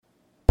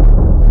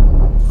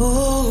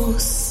Oh,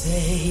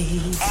 say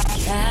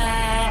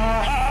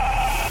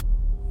can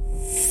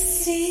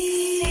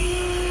see.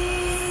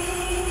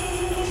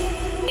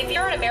 If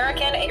you're an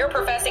American and you're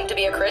professing to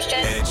be a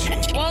Christian,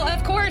 well,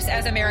 of course,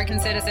 as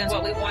American citizens,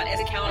 what we want is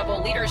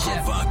accountable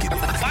leadership.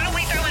 Why don't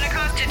we throw in a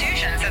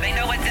constitution so they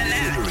know what's in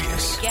there?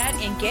 Get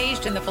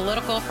engaged in the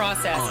political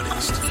process.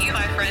 Honest. You,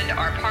 my friend,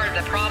 are part of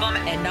the problem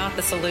and not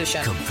the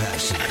solution.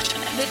 Compassionate.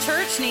 The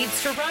church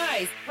needs to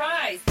rise.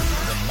 Rise.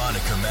 The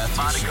Monica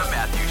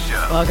Matthews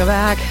Show. Welcome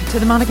back to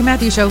the Monica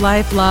Matthews Show.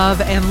 Life, love,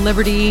 and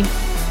liberty.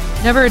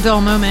 Never a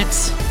dull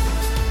moment.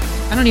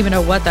 I don't even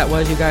know what that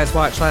was you guys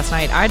watched last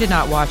night. I did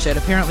not watch it.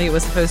 Apparently it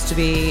was supposed to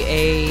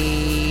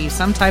be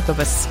some type of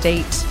a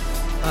State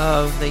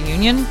of the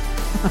Union.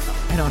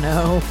 I don't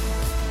know.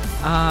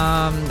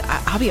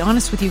 I'll be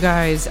honest with you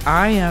guys.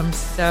 I am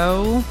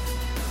so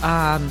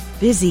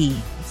busy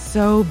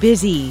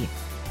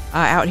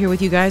out here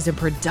with you guys and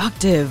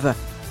productive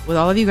with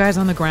all of you guys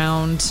on the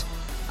ground.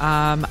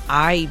 What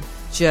I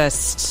hear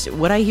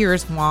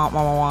is wah, wah,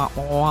 wah, wah,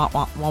 wah,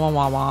 wah, wah,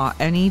 wah, wah.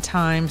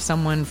 Anytime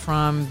someone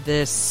from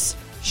this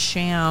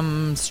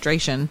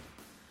shamstration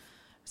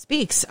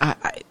speaks,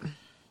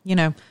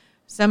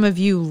 some of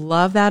you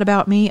love that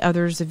about me.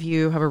 Others of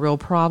you have a real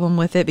problem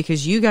with it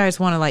because you guys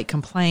want to like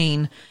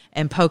complain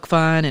and poke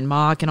fun and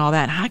mock and all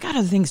that. And I got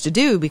other things to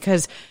do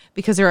because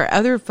there are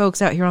other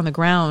folks out here on the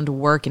ground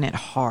working it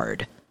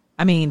hard.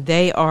 I mean,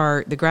 they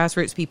are the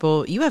grassroots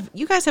people.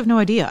 You guys have no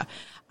idea.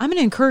 I'm going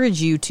to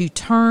encourage you to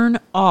turn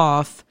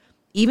off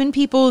even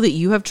people that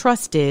you have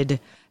trusted.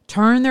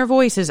 Turn their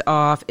voices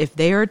off if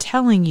they are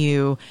telling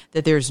you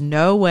that there's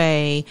no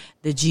way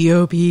the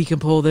GOP can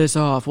pull this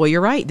off. Well, you're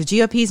right. The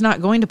GOP is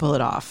not going to pull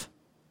it off.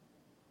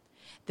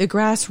 The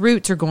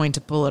grassroots are going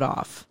to pull it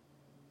off.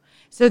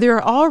 So there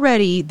are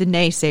already the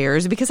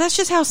naysayers because that's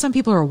just how some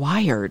people are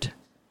wired.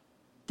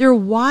 They're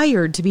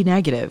wired to be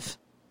negative.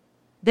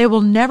 They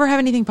will never have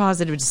anything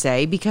positive to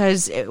say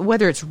because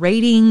whether it's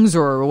ratings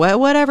or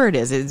whatever it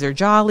is they're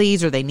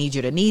jollies or they need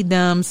you to need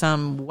them,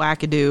 some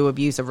wackadoo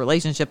abusive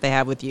relationship they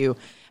have with you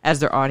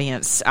as their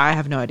audience. I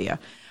have no idea.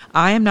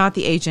 I am not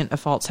the agent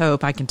of false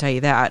hope. I can tell you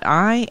that.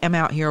 I am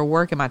out here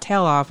working my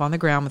tail off on the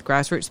ground with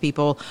grassroots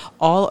people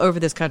all over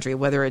this country,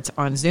 whether it's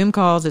on Zoom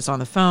calls, it's on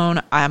the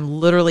phone. I'm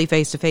literally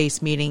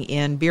face-to-face meeting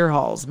in beer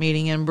halls,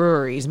 meeting in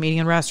breweries, meeting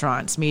in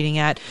restaurants, meeting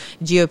at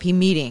GOP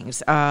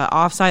meetings,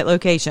 off-site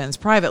locations,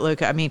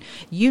 private I mean,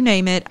 you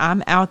name it.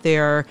 I'm out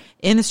there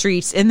in the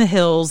streets, in the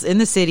hills, in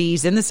the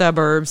cities, in the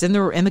suburbs, in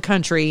the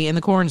country, in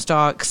the corn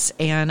stalks,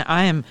 and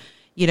I am,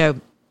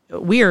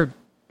 we are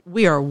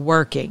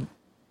working.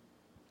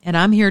 And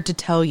I'm here to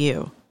tell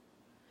you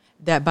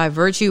that by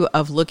virtue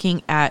of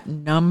looking at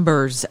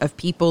numbers of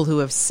people who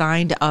have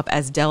signed up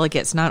as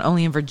delegates, not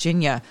only in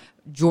Virginia,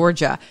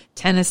 Georgia,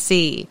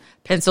 Tennessee,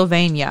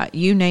 Pennsylvania,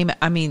 you name it.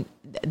 I mean,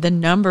 the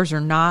numbers are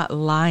not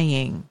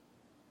lying.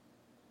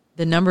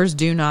 The numbers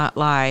do not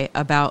lie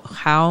about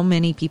how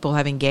many people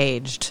have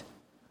engaged.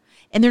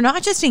 And they're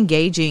not just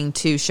engaging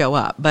to show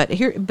up, but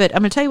I'm going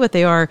to tell you what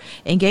they are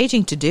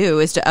engaging to do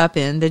is to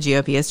upend the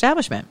GOP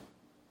establishment.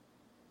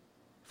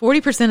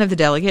 40% of the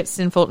delegates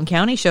in Fulton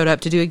County showed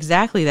up to do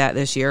exactly that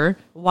this year.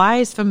 Why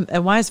is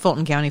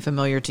Fulton County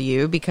familiar to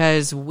you?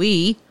 Because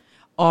we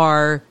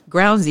are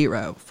ground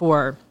zero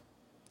for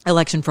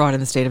election fraud in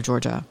the state of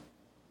Georgia.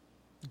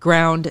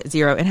 Ground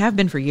zero, and have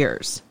been for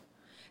years.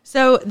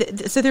 So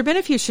there have been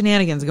a few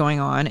shenanigans going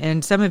on,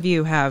 and some of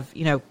you have,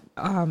 kept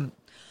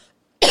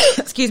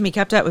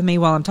up with me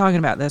while I'm talking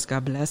about this.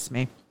 God bless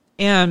me.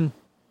 And,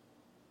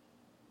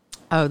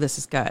 this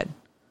is good.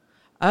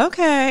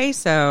 Okay,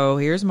 so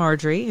here's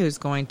Marjorie, who's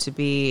going to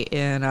be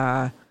in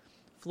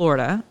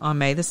Florida on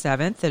May the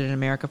 7th at an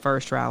America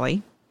First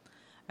rally.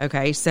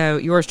 Okay, so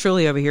yours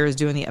truly over here is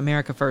doing the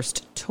America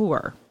First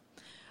tour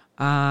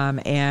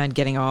and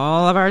getting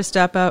all of our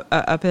stuff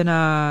up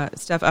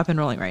and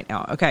rolling right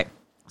now. Okay,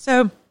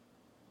 so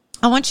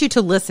I want you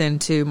to listen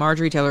to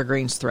Marjorie Taylor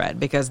Greene's thread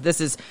because this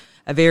is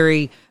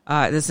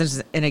this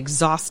is an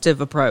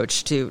exhaustive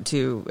approach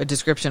to a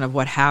description of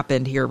what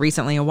happened here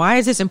recently. And why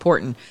is this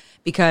important?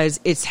 Because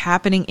it's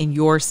happening in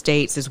your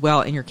states as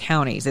well, in your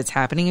counties. It's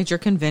happening at your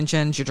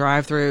conventions, your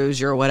drive-thrus,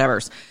 your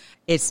whatevers.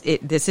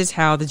 This is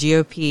how the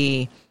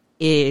GOP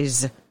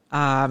is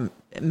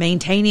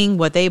maintaining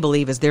what they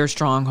believe is their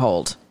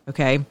stronghold.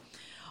 Okay.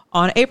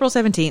 On April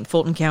 17th,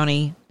 Fulton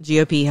County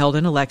GOP held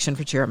an election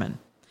for chairman.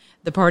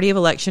 The Party of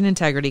Election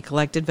Integrity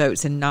collected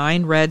votes in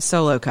 9 red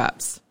solo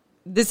cups.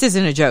 This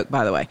isn't a joke,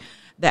 by the way.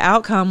 The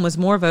outcome was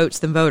more votes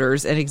than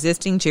voters, and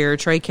existing chair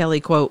Trey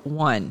Kelly, quote,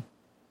 won.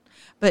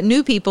 But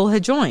new people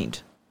had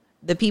joined.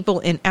 The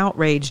people in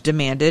outrage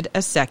demanded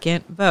a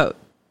second vote.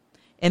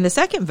 In the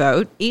second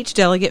vote, each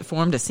delegate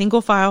formed a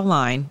single file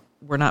line,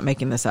 we're not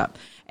making this up,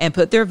 and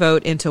put their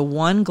vote into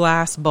one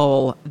glass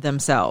bowl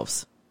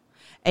themselves.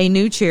 A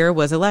new chair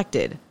was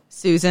elected,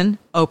 Susan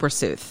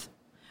Opersuth,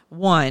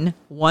 won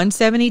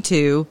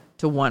 172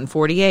 to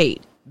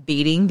 148,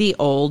 beating the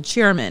old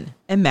chairman.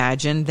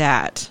 Imagine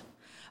that.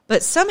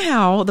 But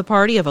somehow the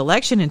party of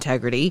election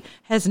integrity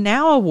has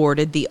now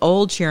awarded the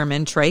old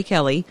chairman, Trey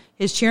Kelly,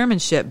 his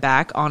chairmanship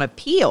back on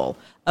appeal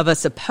of a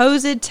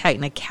supposed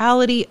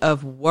technicality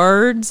of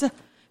words,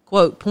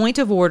 quote, point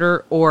of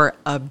order or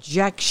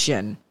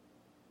objection.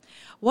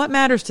 What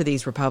matters to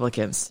these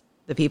Republicans?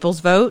 The people's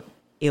vote,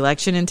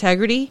 election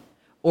integrity,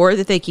 or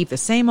that they keep the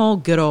same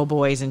old good old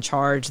boys in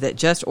charge that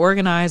just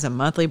organize a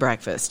monthly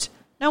breakfast?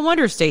 No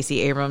wonder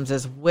Stacey Abrams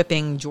is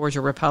whipping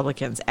Georgia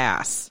Republicans'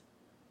 ass.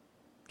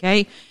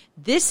 Okay?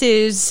 This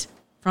is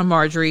from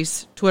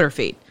Marjorie's Twitter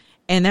feed.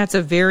 And that's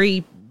a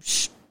very,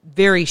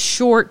 very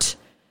short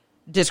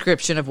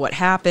description of what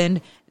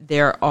happened.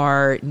 There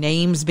are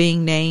names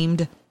being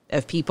named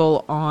of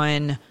people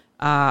on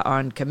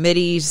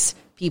committees,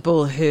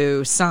 people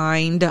who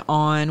signed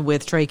on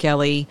with Trey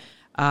Kelly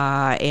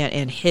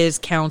and his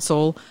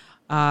counsel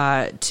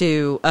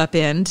to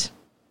upend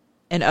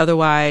and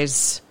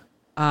otherwise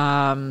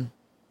on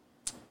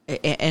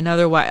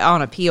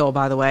appeal,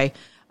 by the way,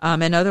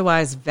 an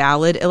otherwise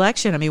valid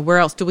election. I mean, where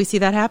else do we see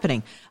that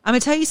happening? I'm going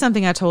to tell you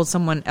something I told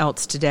someone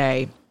else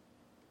today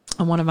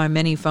on one of my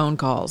many phone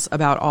calls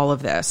about all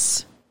of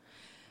this.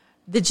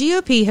 The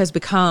GOP has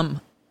become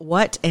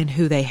what and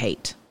who they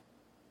hate.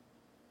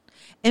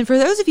 And for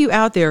those of you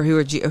out there who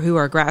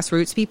are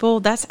grassroots people,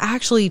 that's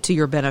actually to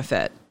your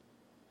benefit.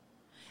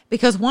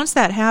 Because once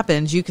that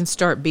happens, you can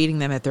start beating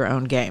them at their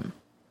own game.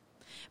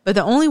 But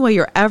the only way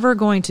you're ever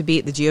going to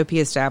beat the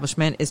GOP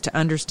establishment is to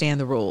understand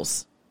the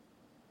rules.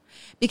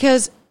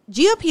 Because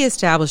GOP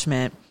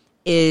establishment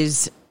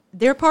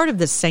they're part of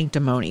the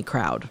sanctimony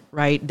crowd,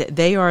 right?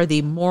 They are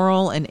the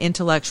moral and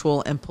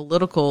intellectual and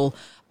political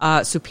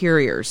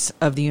superiors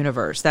of the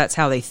universe. That's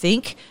how they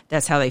think,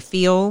 that's how they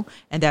feel,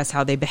 and that's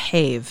how they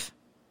behave.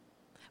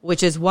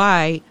 Which is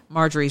why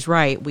Marjorie's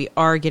right. We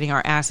are getting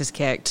our asses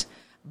kicked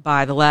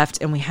by the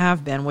left, and we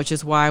have been, which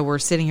is why we're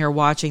sitting here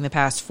watching the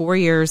past 4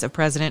 years of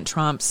President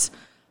Trump's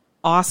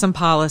awesome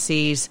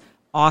policies,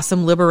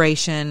 awesome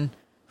liberation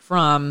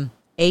from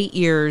 8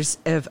 years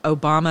of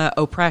Obama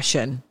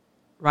oppression,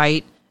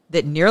 right,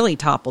 that nearly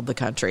toppled the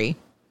country.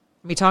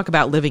 We talk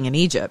about living in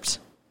Egypt.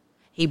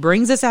 He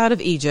brings us out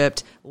of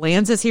Egypt,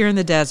 lands us here in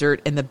the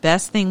desert, and the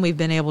best thing we've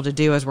been able to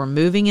do as we're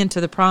moving into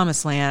the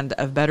promised land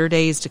of better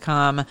days to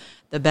come,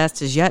 the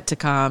best is yet to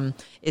come,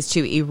 is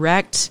to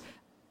erect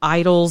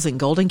idols and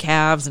golden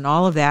calves and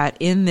all of that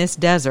in this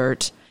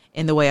desert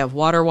in the way of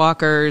water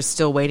walkers,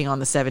 still waiting on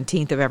the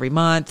 17th of every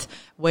month,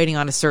 waiting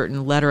on a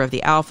certain letter of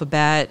the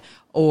alphabet,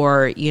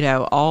 or,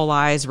 all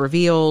eyes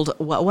revealed,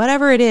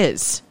 whatever it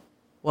is.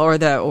 Or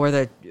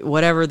the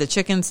whatever the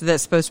chickens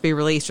that's supposed to be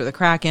released, or the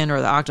kraken,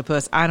 or the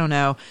octopus, I don't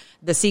know,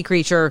 the sea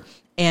creature,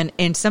 and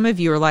some of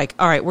you are like,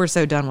 all right, we're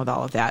so done with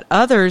all of that.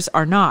 Others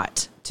are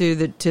not, to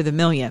the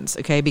millions,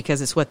 okay,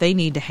 because it's what they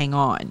need to hang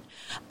on.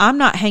 I'm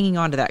not hanging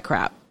on to that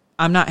crap.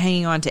 I'm not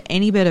hanging on to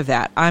any bit of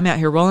that. I'm out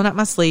here rolling up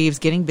my sleeves,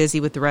 getting busy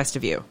with the rest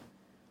of you,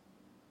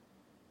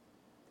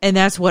 and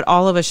that's what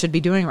all of us should be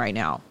doing right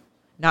now.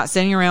 Not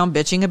sitting around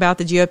bitching about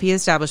the GOP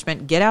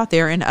establishment. Get out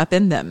there and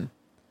upend them.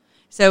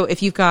 So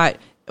if you've got,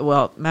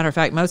 matter of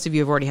fact, most of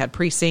you have already had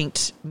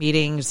precinct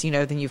meetings,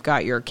 then you've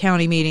got your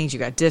county meetings,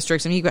 you've got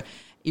districts, you've got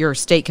your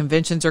state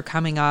conventions are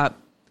coming up,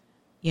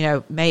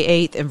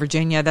 May 8th in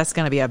Virginia. That's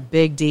going to be a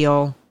big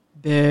deal,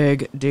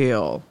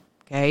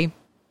 okay?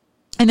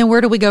 And then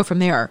where do we go from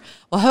there?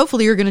 Well,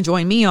 hopefully you're going to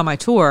join me on my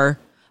tour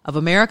of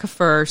America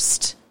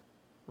First,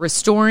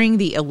 restoring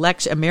the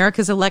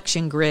America's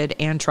election grid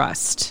and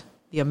trust.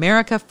 The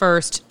America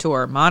First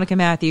tour, Monica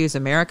Matthews,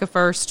 America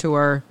First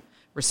tour,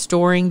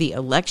 restoring the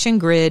election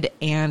grid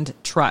and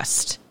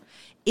trust.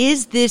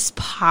 Is this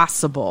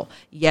possible?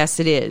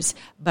 Yes, it is.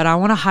 But I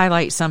want to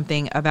highlight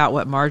something about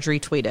what Marjorie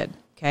tweeted,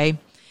 okay?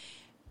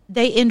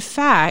 They, in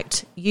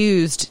fact,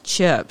 used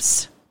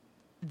chips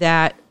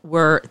that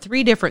were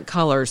 3 different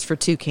colors for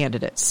 2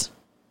 candidates,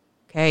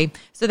 okay?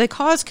 So they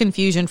caused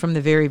confusion from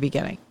the very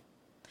beginning.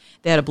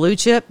 They had a blue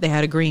chip, they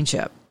had a green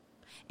chip.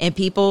 And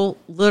people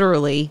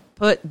literally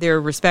put their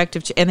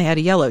respective, and they had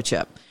a yellow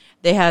chip.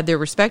 They had their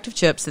respective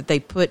chips that they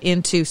put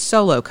into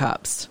solo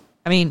cups.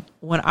 I mean,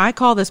 when I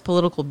call this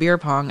political beer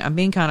pong, I'm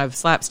being kind of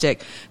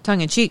slapstick,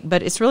 tongue-in-cheek,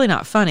 but it's really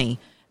not funny.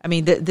 I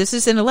mean, this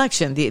is an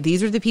election.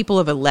 These are the people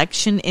of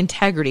election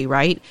integrity,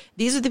 right?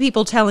 These are the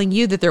people telling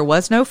you that there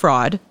was no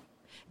fraud,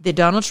 that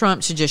Donald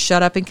Trump should just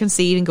shut up and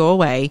concede and go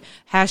away.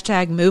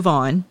 # move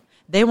on.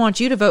 They want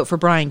you to vote for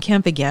Brian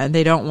Kemp again.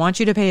 They don't want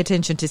you to pay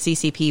attention to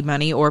CCP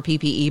money or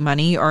PPE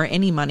money or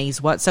any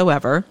monies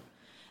whatsoever.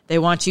 They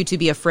want you to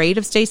be afraid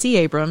of Stacey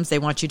Abrams. They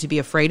want you to be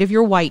afraid of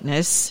your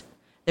whiteness.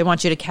 They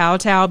want you to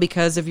kowtow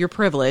because of your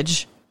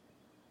privilege.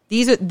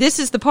 This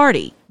is the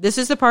party. This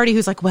is the party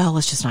who's like, well,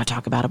 let's just not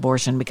talk about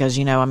abortion because,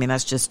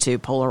 that's just too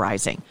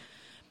polarizing.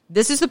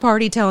 This is the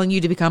party telling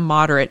you to become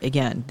moderate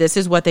again. This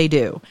is what they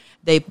do.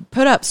 They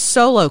put up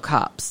solo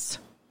cups,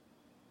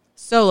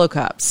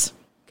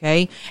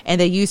 okay? And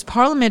they use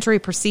parliamentary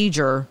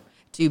procedure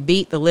to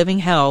beat the living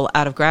hell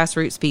out of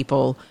grassroots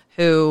people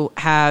who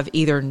have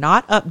either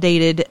not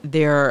updated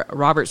their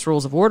Robert's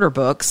Rules of Order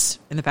books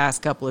in the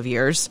past couple of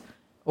years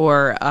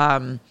or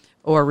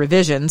or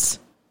revisions,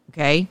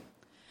 okay?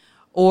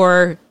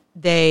 Or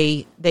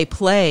they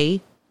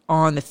play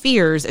on the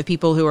fears of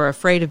people who are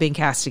afraid of being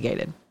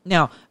castigated.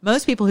 Now,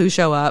 most people who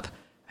show up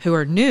who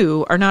are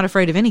new are not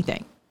afraid of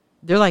anything.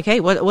 They're like, hey,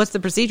 what's the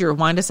procedure?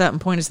 Wind us up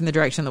and point us in the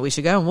direction that we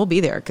should go, and we'll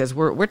be there because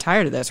we're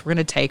tired of this. We're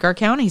going to take our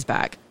counties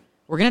back.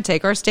 We're going to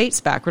take our states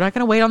back. We're not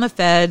going to wait on the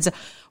feds.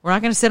 We're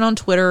not going to sit on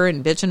Twitter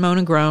and bitch and moan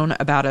and groan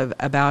about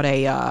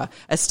a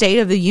State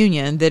of the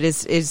Union that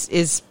is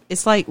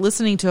it's like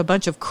listening to a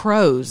bunch of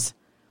crows.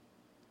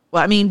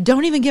 Well, I mean,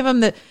 don't even give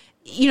them the.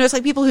 It's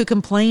like people who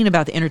complain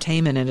about the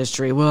entertainment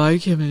industry. Well, I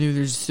can't believe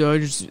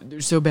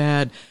they're so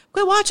bad.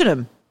 Quit watching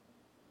them.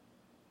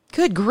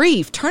 Good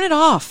grief. Turn it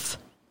off.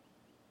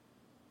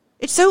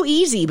 It's so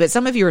easy, but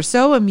some of you are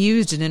so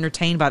amused and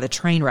entertained by the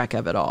train wreck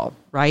of it all,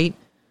 right?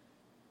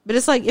 But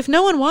it's like, if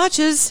no one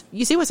watches,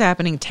 you see what's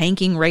happening,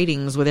 tanking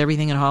ratings with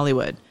everything in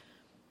Hollywood.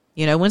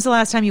 When's the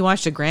last time you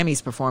watched a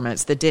Grammys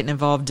performance that didn't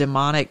involve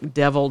demonic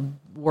devil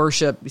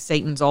worship,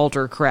 Satan's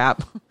altar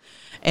crap?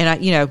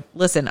 And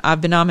listen, I've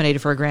been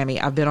nominated for a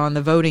Grammy. I've been on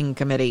the voting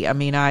committee. I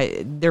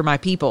mean, they're my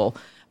people.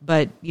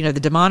 But, the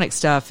demonic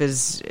stuff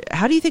is,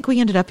 how do you think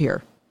we ended up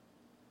here?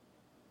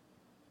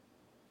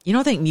 You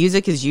don't think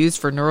music is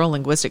used for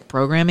neuro-linguistic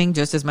programming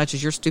just as much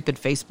as your stupid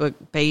Facebook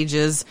page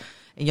is?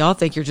 And y'all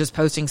think you're just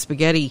posting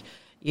spaghetti,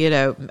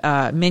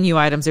 menu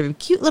items of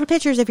cute little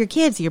pictures of your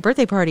kids, your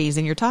birthday parties,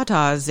 and your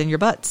tatas, and your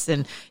butts,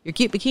 and your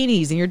cute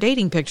bikinis, and your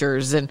dating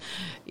pictures, and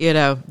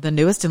the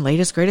newest and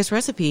latest greatest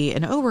recipe.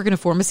 And we're going to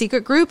form a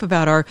secret group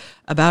about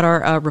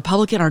our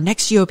Republican, our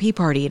next GOP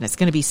party, and it's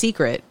going to be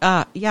secret.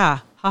 Yeah,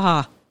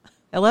 haha.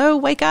 Hello,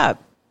 wake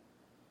up,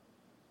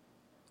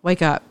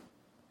 wake up.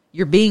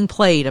 You're being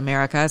played,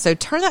 America. So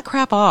turn that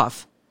crap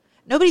off.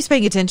 Nobody's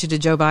paying attention to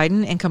Joe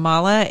Biden and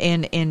Kamala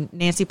and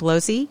Nancy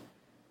Pelosi.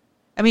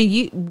 I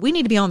mean, we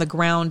need to be on the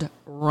ground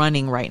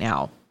running right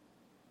now.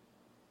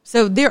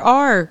 So there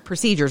are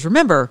procedures.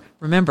 Remember,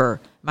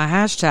 my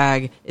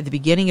hashtag at the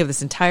beginning of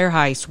this entire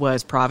heist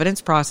was Providence,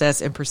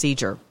 Process, and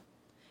Procedure.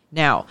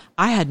 Now,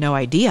 I had no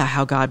idea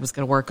how God was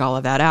going to work all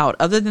of that out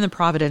other than the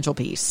providential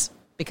piece,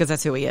 because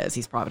that's who he is.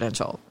 He's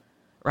providential,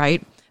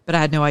 right? But I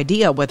had no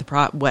idea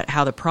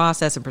how the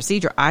process and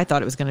procedure. I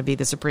thought it was going to be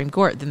the Supreme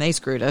Court. Then they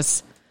screwed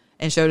us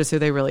and showed us who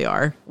they really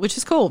are, which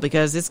is cool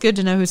because it's good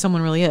to know who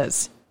someone really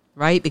is,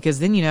 right? Because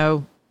then you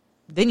know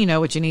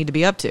what you need to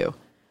be up to.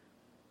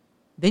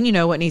 Then you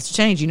know what needs to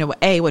change. You know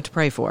what to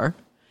pray for.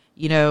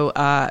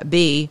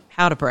 B,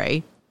 how to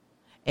pray,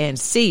 and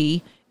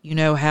C,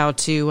 how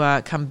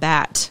to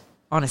combat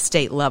on a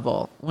state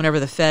level whenever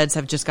the feds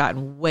have just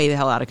gotten way the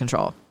hell out of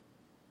control.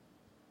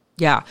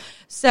 Yeah.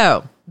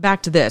 So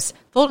back to this.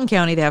 Fulton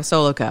County, they have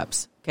solo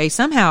cups. Okay.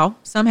 Somehow,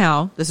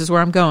 this is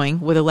where I'm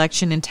going with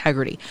election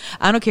integrity.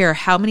 I don't care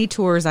how many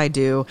tours I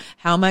do,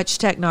 how much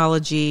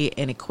technology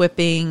and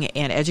equipping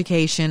and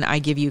education I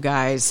give you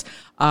guys,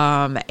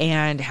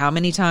 and how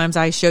many times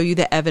I show you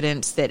the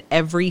evidence that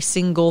every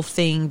single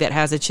thing that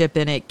has a chip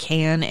in it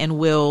can and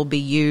will be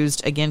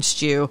used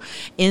against you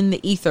in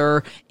the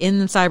ether, in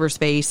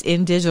cyberspace,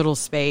 in digital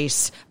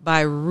space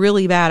by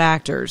really bad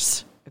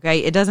actors. Okay.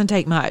 It doesn't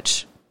take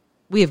much.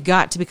 We have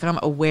got to become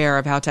aware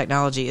of how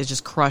technology is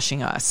just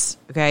crushing us,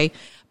 okay?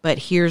 But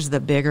here's the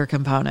bigger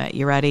component.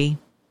 You ready?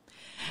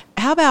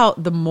 How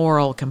about the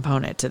moral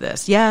component to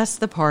this? Yes,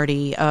 the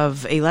party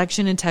of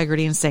election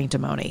integrity and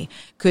sanctimony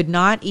could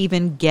not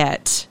even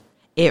get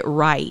it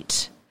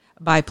right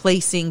by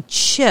placing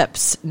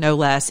chips, no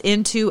less,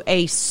 into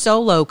a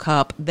solo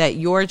cup that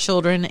your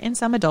children and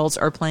some adults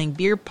are playing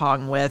beer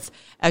pong with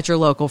at your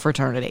local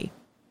fraternity.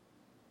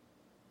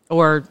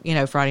 Or,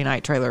 Friday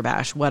night trailer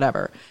bash,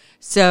 whatever.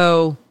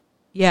 So,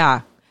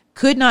 yeah,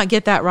 could not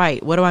get that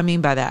right. What do I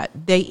mean by that?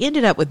 They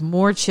ended up with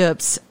more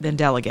chips than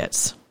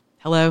delegates.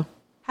 Hello?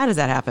 How does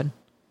that happen?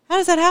 How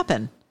does that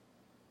happen?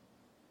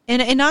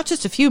 And not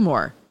just a few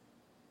more.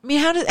 I mean,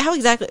 how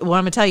exactly? Well,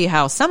 I'm going to tell you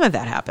how some of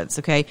that happens,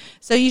 okay?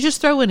 So you just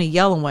throw in a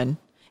yellow one.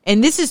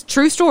 And this is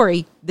true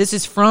story. This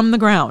is from the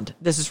ground.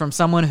 This is from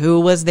someone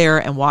who was there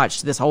and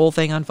watched this whole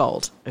thing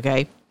unfold,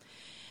 okay?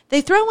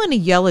 They throw in a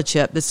yellow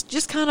chip that's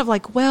just kind of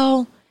like,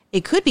 well,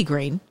 it could be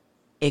green.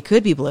 It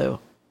could be blue,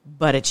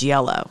 but it's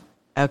yellow.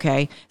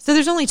 Okay. So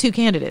there's only two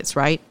candidates,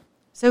 right?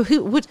 So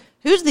who's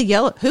the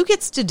yellow? Who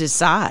gets to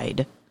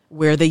decide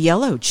where the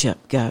yellow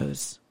chip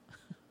goes?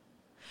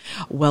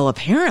 Well,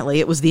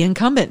 apparently it was the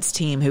incumbents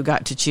team who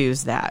got to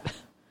choose that.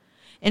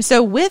 And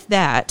so with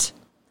that,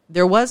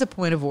 there was a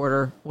point of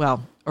order, or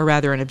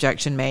rather an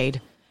objection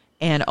made.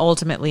 And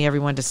ultimately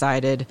everyone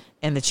decided,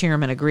 and the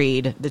chairman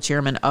agreed, the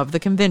chairman of the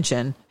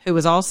convention, who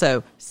was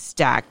also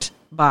stacked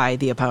by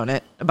the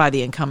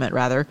incumbent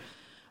rather,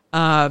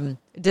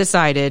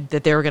 decided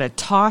that they were going to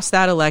toss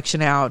that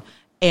election out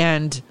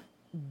and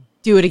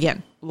do it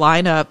again.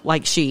 Line up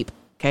like sheep.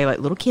 Okay, like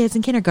little kids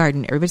in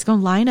kindergarten. Everybody's going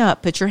to line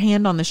up. Put your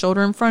hand on the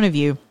shoulder in front of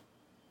you.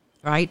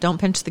 Right? Don't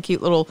pinch the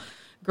cute little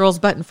girl's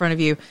butt in front of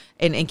you,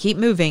 and keep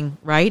moving.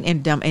 Right?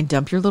 And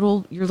dump your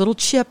little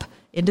chip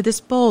into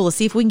this bowl. Let's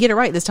see if we can get it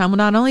right this time. Well,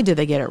 not only did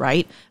they get it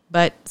right,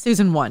 but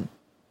Susan won.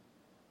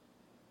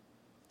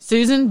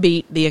 Susan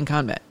beat the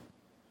incumbent.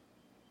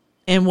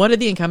 And what did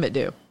the incumbent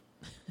do?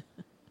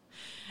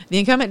 The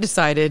incumbent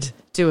decided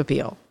to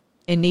appeal.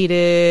 It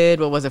needed,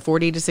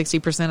 40 to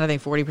 60%? I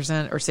think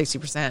 40% or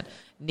 60%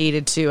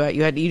 needed to,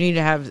 you need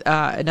to have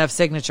enough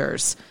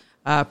signatures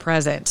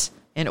present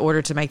in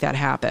order to make that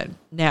happen.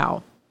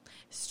 Now,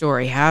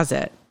 story has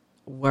it,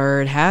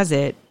 word has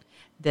it,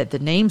 that the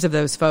names of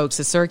those folks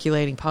is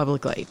circulating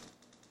publicly.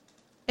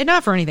 And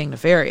not for anything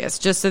nefarious,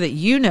 just so that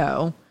you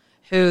know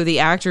who the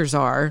actors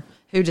are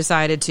who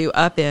decided to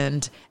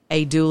upend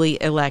a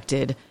duly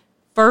elected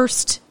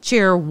first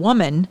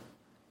chairwoman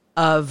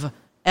of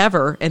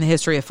ever in the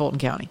history of Fulton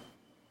County.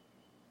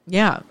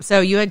 Yeah,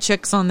 so you had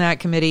chicks on that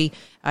committee,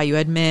 you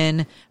had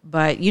men,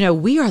 but,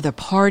 we are the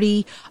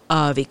party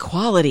of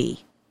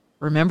equality.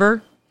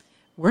 Remember?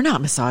 We're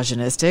not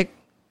misogynistic.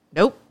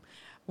 Nope.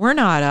 We're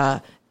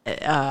not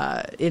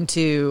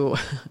into,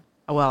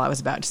 well, I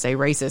was about to say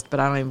racist, but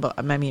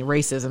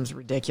racism's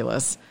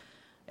ridiculous.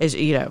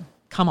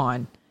 Come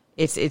on.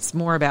 It's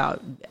more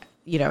about,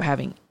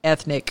 having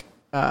ethnic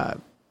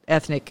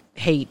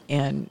hate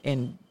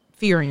and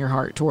fear in your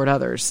heart toward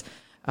others.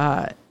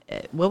 What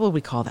would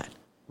we call that?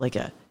 Like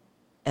a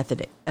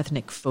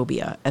ethnic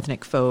phobia,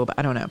 ethnic phobe.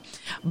 I don't know.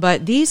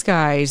 But these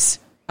guys,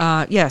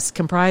 yes,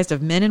 comprised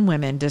of men and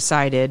women,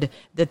 decided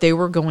that they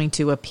were going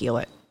to appeal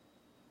it.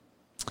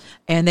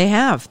 And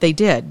they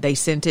did. They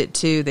sent it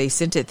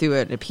through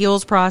an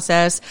appeals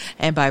process,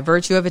 and by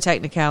virtue of a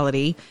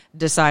technicality,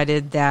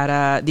 decided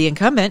that the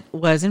incumbent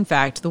was in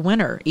fact the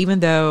winner,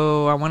 even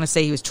though I want to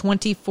say he was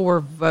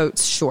 24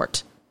 votes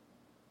short.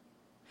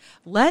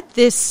 Let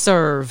this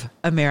serve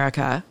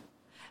America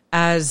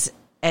as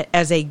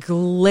a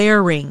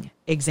glaring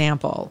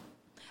example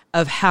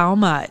of how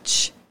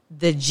much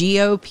the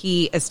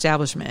GOP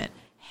establishment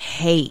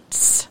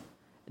hates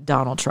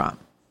Donald Trump.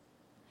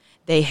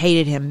 They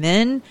hated him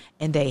then,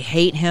 and they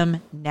hate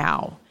him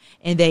now.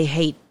 And they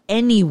hate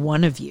any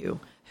one of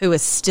you who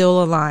is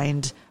still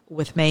aligned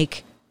with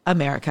Make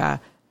America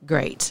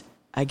Great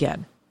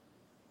Again.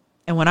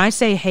 And when I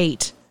say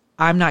hate,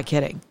 I'm not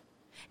kidding.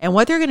 And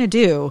what they're going to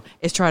do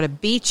is try to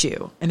beat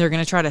you, and they're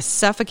going to try to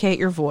suffocate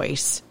your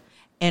voice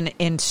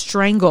and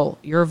strangle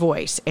your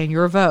voice and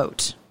your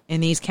vote in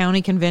these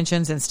county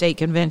conventions and state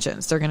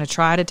conventions. They're going to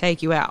try to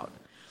take you out.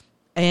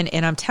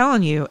 And I'm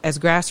telling you, as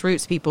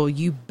grassroots people,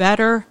 you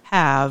better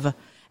have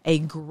a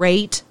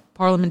great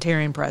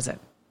parliamentarian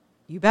present.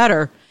 You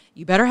better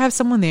have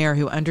someone there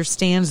who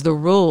understands the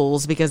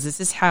rules, because this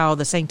is how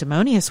the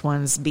sanctimonious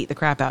ones beat the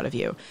crap out of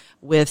you,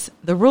 with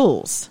the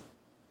rules.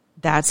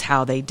 That's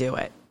how they do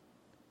it.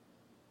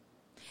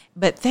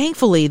 But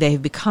thankfully,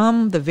 they've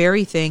become the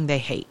very thing they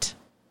hate.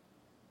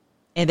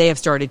 And they have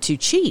started to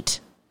cheat.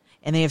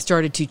 And they have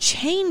started to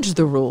change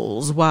the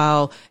rules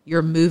while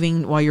you're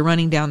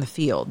running down the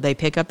field. They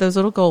pick up those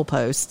little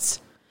goalposts,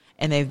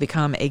 and they've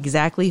become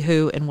exactly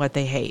who and what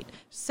they hate.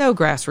 So,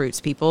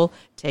 grassroots people,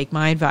 take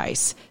my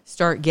advice.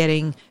 Start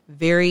getting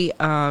very,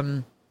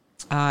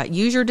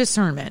 use your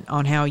discernment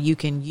on how you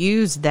can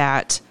use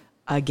that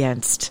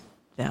against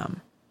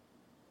them.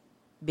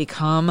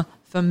 Become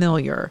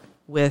familiar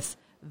with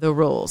the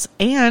rules,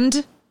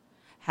 and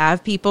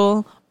have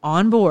people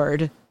on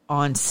board,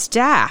 on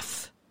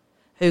staff,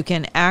 who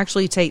can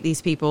actually take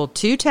these people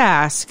to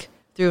task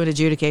through an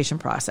adjudication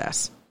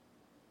process.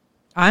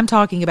 I'm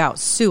talking about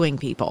suing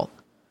people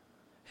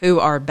who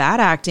are bad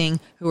acting,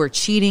 who are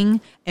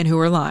cheating, and who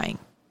are lying.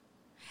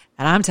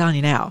 And I'm telling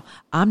you now,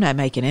 I'm not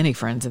making any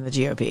friends in the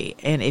GOP.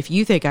 And if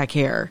you think I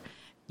care,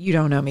 you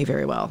don't know me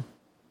very well.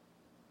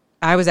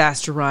 I was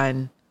asked to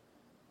run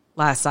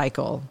last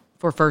cycle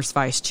for first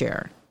vice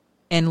chair.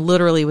 And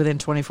literally within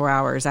 24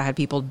 hours, I had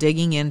people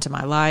digging into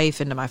my life,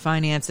 into my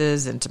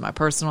finances, into my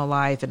personal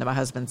life, into my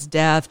husband's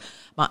death,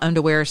 my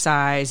underwear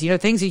size,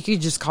 things that you could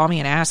just call me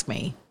and ask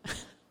me.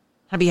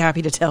 I'd be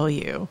happy to tell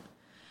you.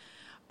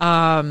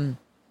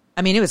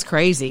 It was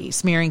crazy.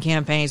 Smearing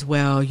campaigns.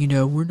 Well,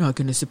 we're not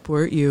going to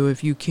support you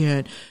if you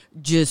can't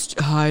just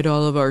hide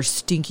all of our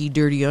stinky,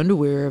 dirty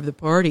underwear of the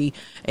party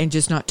and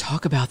just not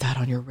talk about that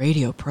on your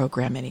radio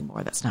program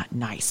anymore. That's not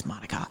nice,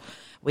 Monica.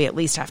 We at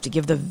least have to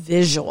give the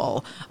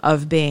visual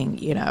of being,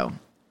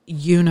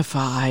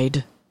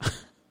 unified.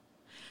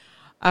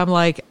 I'm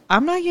like,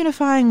 I'm not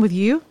unifying with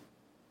you.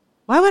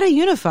 Why would I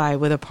unify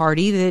with a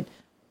party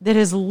that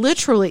is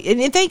literally,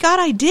 and thank God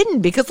I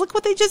didn't, because look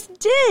what they just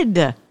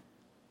did.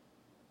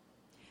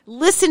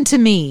 Listen to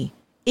me.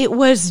 It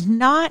was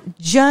not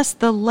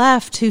just the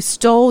left who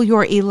stole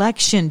your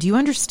election. Do you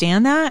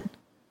understand that?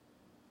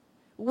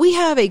 We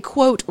have a,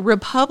 quote,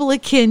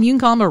 Republican, you can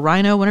call him a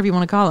rhino, whatever you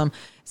want to call him,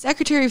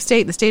 Secretary of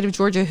State in the state of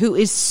Georgia, who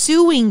is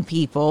suing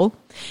people.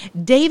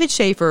 David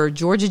Schaefer,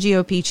 Georgia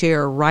GOP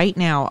chair right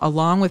now,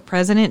 along with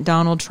President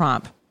Donald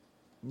Trump.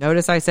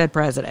 Notice I said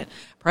president.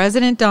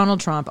 President Donald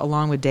Trump,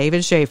 along with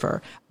David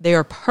Schaefer, they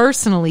are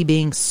personally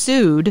being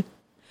sued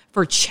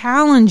for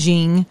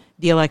challenging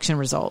the election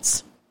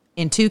results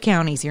in 2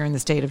 counties here in the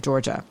state of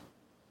Georgia.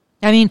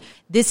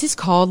 This is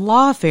called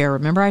lawfare.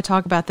 Remember, I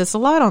talk about this a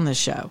lot on this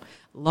show.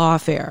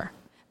 Lawfare.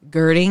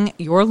 girding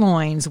your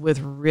loins with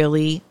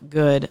really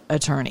good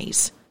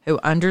attorneys who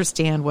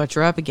understand what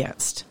you're up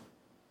against.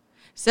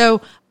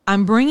 So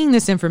I'm bringing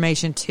this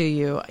information to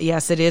you.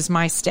 Yes, it is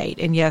my state.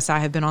 And yes, I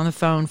have been on the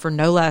phone for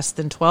no less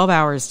than 12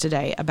 hours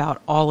today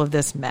about all of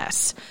this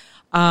mess.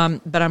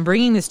 But I'm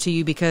bringing this to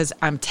you because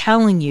I'm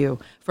telling you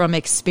from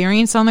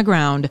experience on the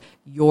ground,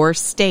 your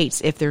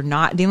states, if they're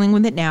not dealing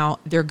with it now,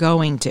 they're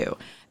going to.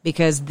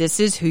 Because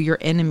this is who your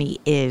enemy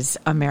is,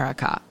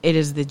 America. It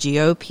is the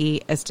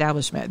GOP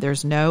establishment.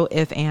 There's no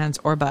ifs, ands,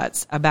 or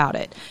buts about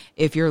it.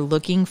 If you're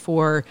looking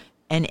for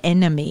an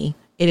enemy,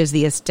 it is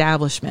the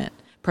establishment.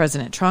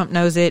 President Trump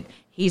knows it.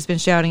 He's been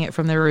shouting it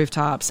from the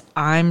rooftops.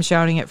 I'm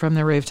shouting it from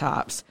the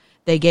rooftops.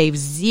 They gave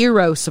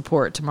zero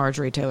support to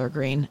Marjorie Taylor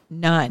Greene.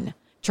 None.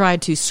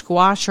 Tried to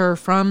squash her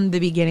from the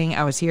beginning.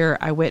 I was here.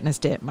 I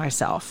witnessed it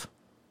myself.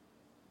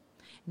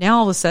 Now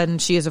all of a sudden,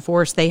 she is a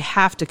force they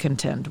have to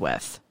contend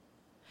with.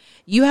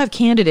 You have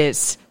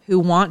candidates who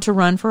want to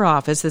run for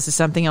office. This is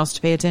something else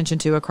to pay attention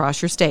to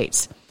across your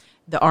states.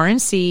 The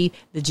RNC,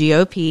 the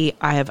GOP,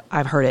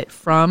 I've heard it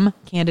from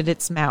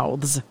candidates'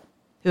 mouths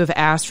who have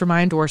asked for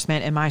my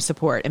endorsement and my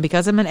support. And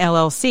because I'm an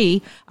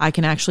LLC, I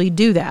can actually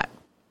do that.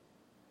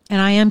 And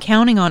I am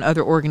counting on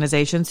other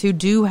organizations who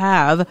do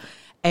have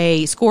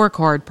a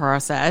scorecard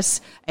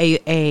process,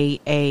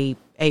 a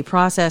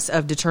process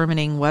of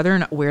determining whether or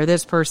not where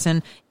this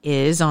person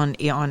is on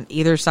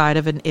either side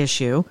of an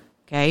issue,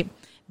 okay?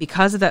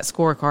 Because of that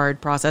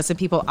scorecard process and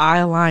people I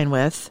align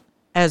with,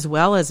 as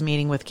well as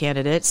meeting with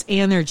candidates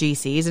and their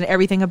GCs and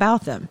everything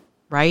about them,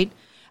 right?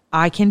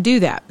 I can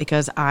do that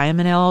because I am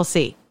an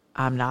LLC.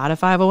 I'm not a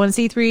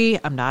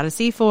 501c3. I'm not a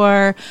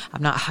C4.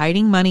 I'm not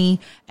hiding money,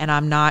 and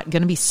I'm not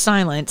going to be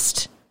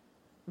silenced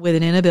with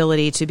an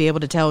inability to be able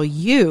to tell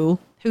you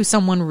who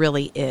someone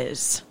really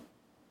is.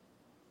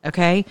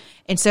 Okay?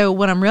 And so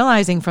what I'm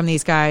realizing from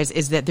these guys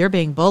is that they're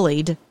being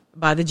bullied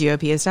by the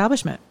GOP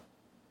establishment,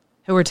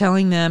 who are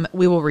telling them,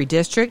 we will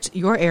redistrict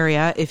your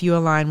area if you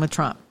align with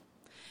Trump.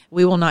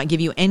 We will not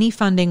give you any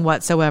funding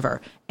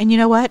whatsoever. And you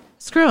know what?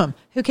 Screw them.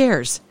 Who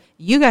cares?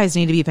 You guys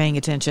need to be paying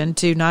attention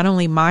to not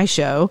only my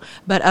show,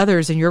 but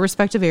others in your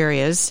respective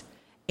areas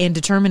and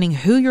determining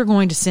who you're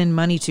going to send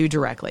money to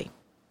directly.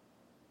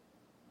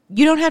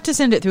 You don't have to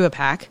send it through a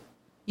PAC.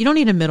 You don't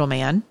need a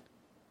middleman.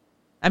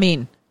 I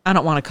mean, I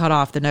don't want to cut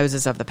off the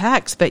noses of the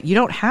PACs, but you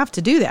don't have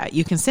to do that.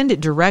 You can send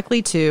it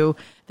directly to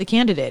the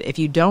candidate. If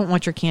you don't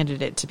want your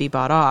candidate to be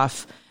bought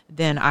off,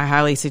 then I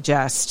highly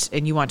suggest,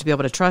 and you want to be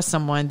able to trust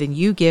someone, then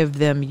you give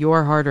them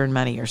your hard-earned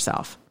money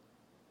yourself.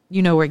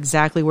 You know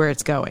exactly where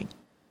it's going.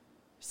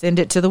 Send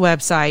it to the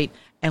website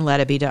and let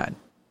it be done.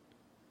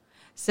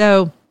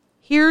 So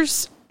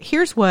here's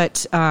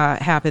what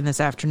happened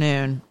this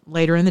afternoon,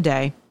 later in the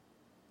day.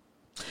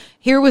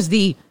 Here was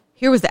the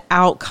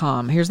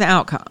outcome. Here's the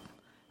outcome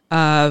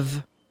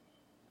of,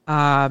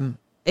 at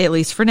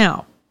least for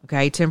now,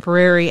 okay,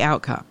 temporary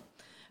outcome.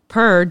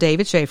 Per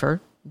David Schaefer,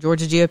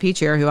 Georgia GOP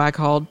chair, who I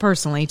called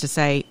personally to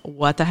say,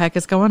 what the heck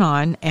is going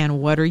on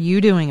and what are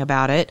you doing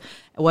about it?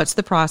 What's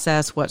the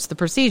process? What's the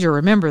procedure?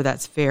 Remember,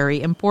 that's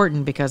very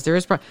important because there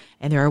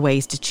are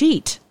ways to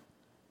cheat.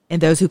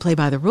 And those who play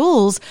by the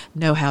rules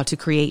know how to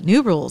create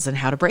new rules and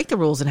how to break the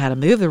rules and how to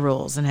move the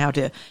rules and how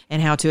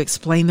to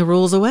explain the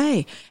rules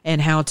away and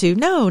how to,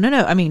 no.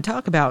 I mean,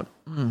 talk about,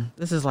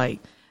 this is like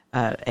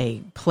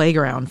a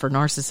playground for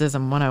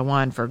narcissism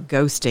 101 for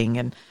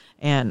ghosting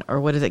and or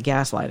what is it?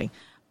 Gaslighting.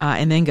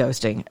 And then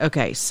ghosting.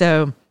 Okay,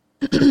 so,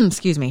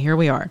 excuse me, here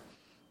we are.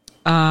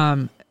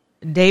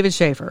 David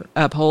Schaefer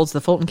upholds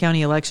the Fulton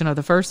County election of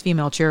the first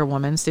female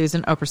chairwoman,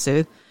 Susan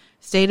Opersuth.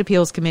 State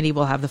Appeals Committee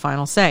will have the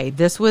final say.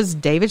 This was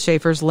David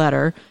Schaefer's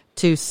letter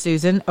to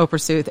Susan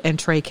Opersuth and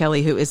Trey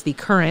Kelly, who is the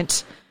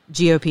current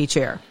GOP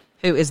chair,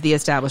 who is the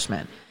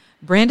establishment.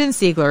 Brandon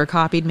Siegler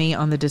copied me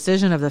on the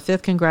decision of the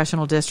 5th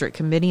Congressional District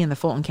Committee in the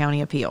Fulton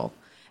County Appeal.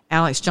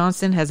 Alex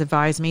Johnson has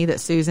advised me that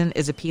Susan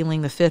is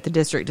appealing the 5th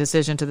District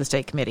decision to the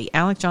state committee.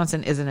 Alex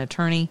Johnson is an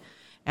attorney.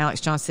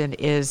 Alex Johnson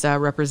is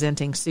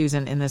representing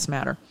Susan in this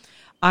matter.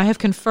 I have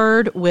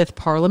conferred with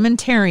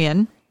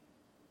parliamentarian,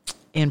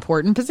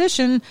 important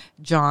position,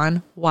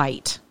 John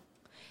White.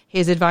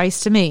 His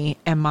advice to me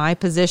and my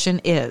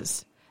position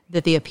is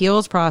that the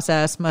appeals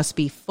process must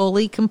be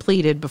fully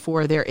completed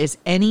before there is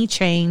any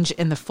change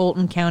in the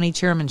Fulton County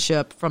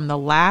chairmanship from the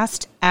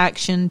last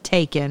action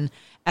taken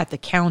at the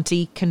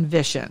county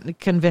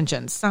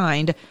convention.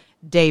 Signed,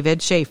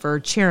 David Schaefer,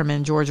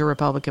 Chairman, Georgia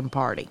Republican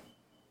Party.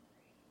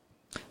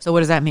 So what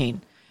does that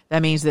mean?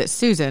 That means that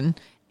Susan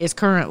is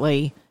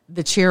currently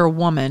the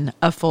chairwoman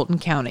of Fulton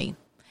County.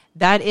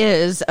 That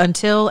is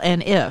until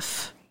and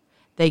if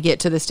they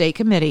get to the state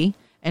committee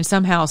and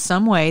somehow,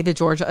 some way, the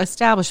Georgia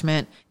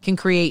establishment can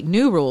create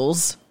new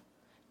rules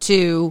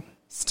to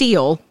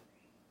steal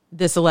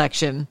this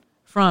election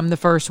from the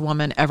first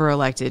woman ever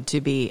elected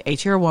to be a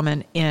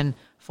chairwoman in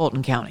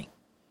Fulton County.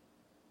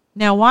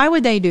 Now, why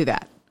would they do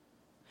that?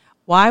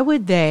 Why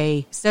would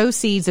they sow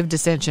seeds of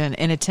dissension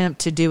and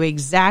attempt to do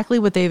exactly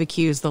what they've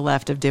accused the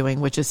left of doing,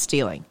 which is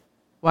stealing?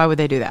 Why would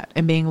they do that?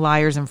 And being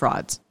liars and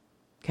frauds.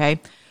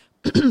 Okay?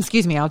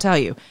 excuse me, I'll tell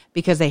you,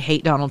 because they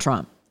hate Donald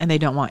Trump and they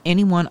don't want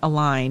anyone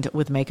aligned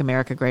with Make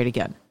America Great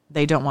Again.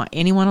 They don't want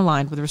anyone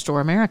aligned with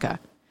Restore America.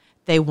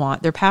 They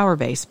want their power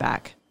base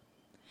back.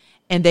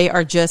 And they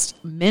are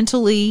just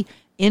mentally,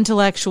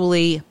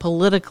 intellectually,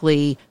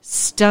 politically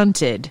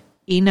stunted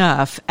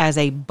enough as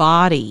a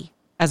body,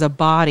 as a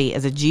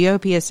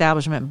GOP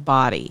establishment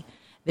body.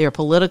 They are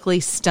politically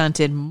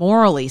stunted,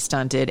 morally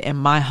stunted, in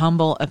my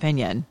humble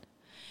opinion,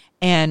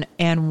 and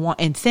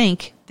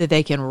think that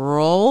they can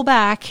roll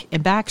back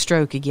and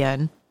backstroke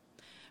again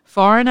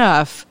far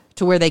enough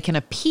to where they can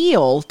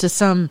appeal to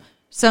some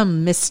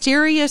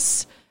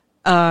mysterious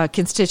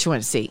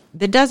constituency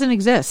that doesn't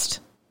exist.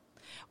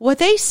 What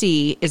they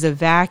see is a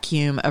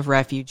vacuum of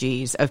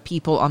refugees, of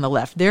people on the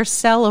left. They're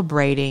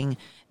celebrating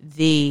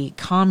the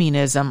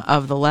communism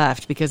of the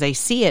left because they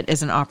see it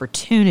as an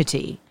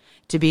opportunity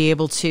to be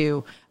able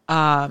to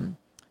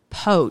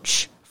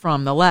poach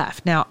from the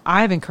left. Now,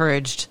 I've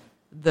encouraged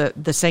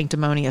the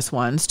sanctimonious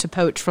ones to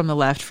poach from the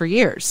left for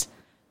years,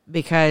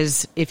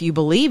 because if you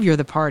believe you're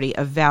the party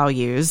of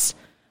values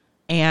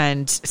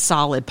and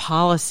solid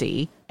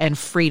policy and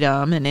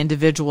freedom and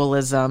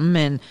individualism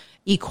and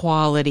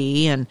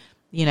equality and,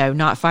 you know,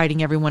 not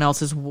fighting everyone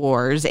else's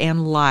wars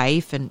and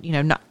life and, you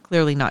know, not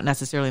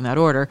necessarily in that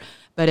order,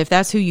 but if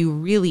that's who you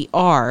really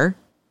are,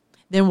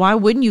 then why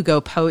wouldn't you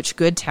go poach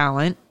good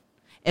talent,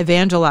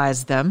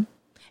 evangelize them,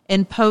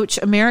 and poach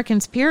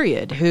Americans,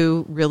 period,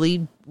 who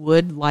really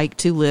would like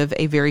to live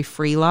a very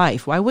free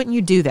life? Why wouldn't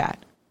you do that?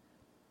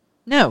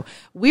 No,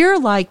 we're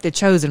like the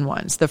chosen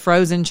ones, the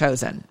frozen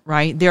chosen,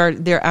 right?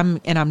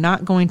 I'm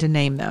not going to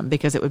name them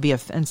because it would be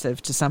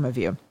offensive to some of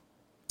you.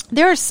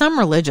 There are some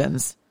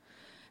religions,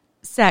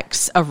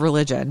 sects of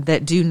religion,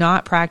 that do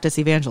not practice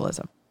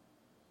evangelism.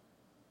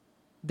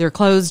 They're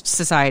closed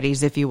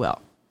societies, if you will.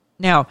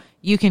 Now,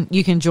 you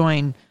can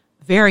join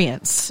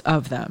variants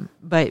of them,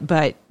 but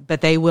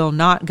they will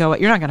not go.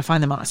 You're not going to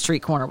find them on a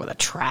street corner with a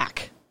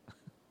track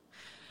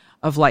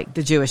of like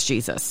the Jewish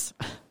Jesus.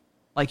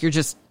 Like you're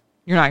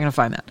not going to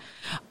find that.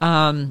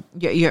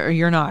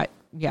 You're not.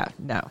 Yeah,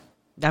 no.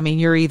 I mean,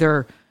 you're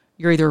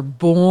either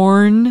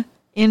born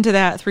into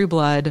that through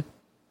blood,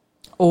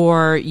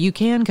 or you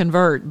can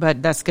convert,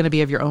 but that's going to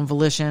be of your own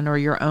volition or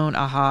your own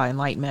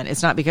enlightenment.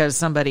 It's not because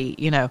somebody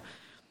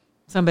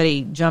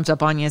jumped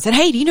up on you and said,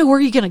 "Hey, do you know where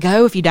you're going to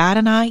go if you die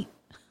tonight?"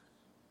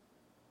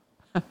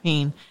 I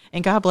mean,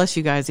 and God bless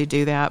you guys who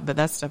do that, but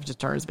that stuff just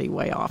turns me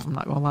way off. I'm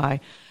not going to lie.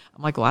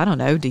 I'm like, well, I don't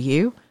know. Do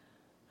you?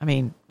 I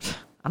mean,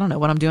 I don't know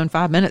what I'm doing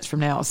 5 minutes from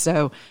now.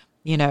 So,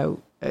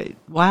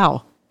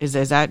 wow. Is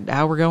that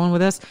how we're going with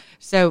this?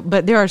 So,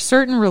 but there are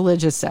certain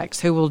religious sects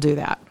who will do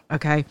that,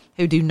 okay,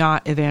 who do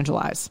not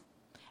evangelize.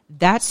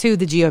 That's who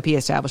the GOP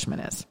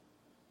establishment is.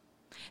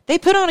 They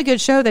put on a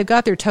good show. They've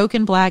got their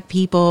token black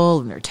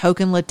people and their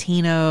token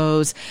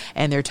Latinos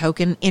and their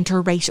token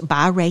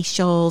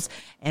biracials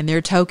and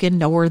their token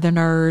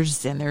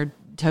Northerners and their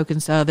token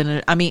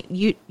Southerners. I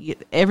mean,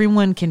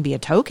 everyone can be a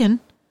token,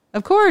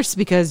 of course,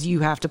 because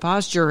you have to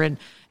posture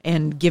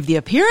and give the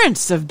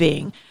appearance of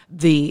being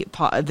the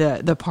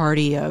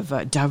party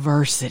of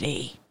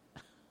diversity.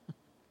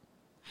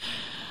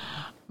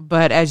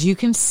 But as you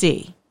can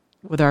see,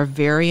 with our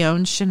very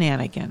own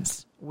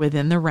shenanigans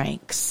within the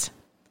ranks,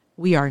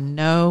 we are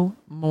no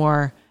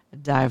more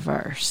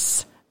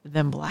diverse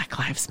than Black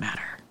Lives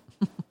Matter.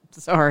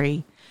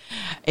 Sorry.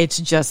 It's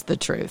just the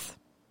truth.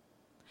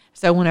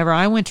 So whenever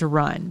I went to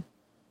run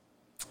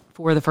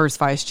for the first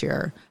vice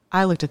chair,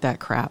 I looked at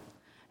that crap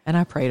and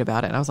I prayed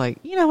about it. And I was like,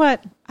 you know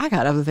what? I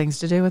got other things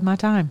to do with my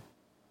time.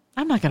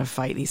 I'm not going to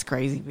fight these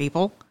crazy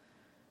people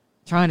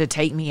trying to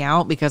take me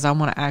out because I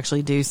want to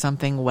actually do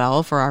something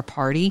well for our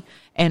party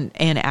and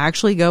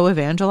actually go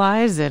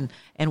evangelize and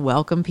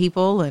welcome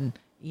people and,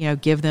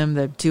 give them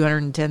the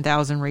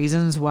 210,000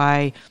 reasons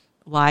why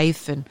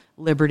life and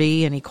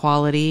liberty and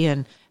equality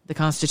and the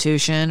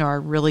Constitution are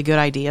really good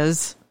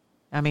ideas.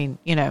 I mean,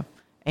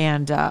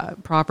 and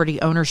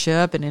property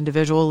ownership and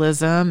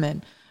individualism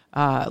and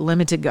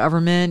limited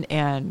government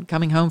and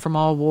coming home from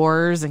all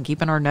wars and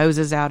keeping our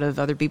noses out of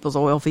other people's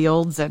oil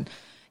fields and,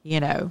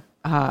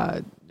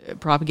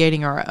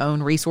 propagating our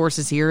own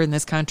resources here in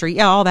this country.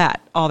 Yeah, all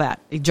that.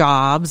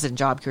 Jobs and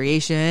job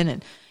creation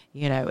and,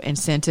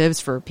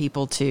 incentives for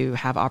people to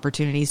have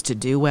opportunities to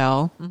do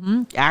well.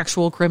 Mm-hmm.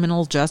 Actual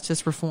criminal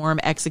justice reform,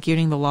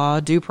 executing the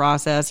law, due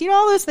process,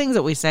 all those things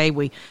that we say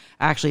we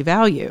actually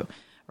value,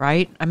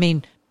 right? I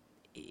mean,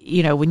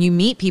 when you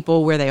meet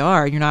people where they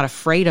are, you're not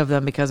afraid of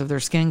them because of their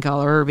skin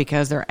color or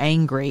because they're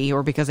angry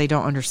or because they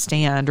don't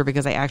understand or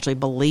because they actually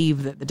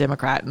believe that the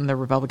Democrat and the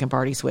Republican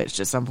Party switched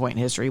at some point in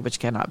history, which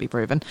cannot be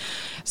proven.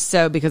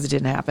 So because it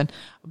didn't happen,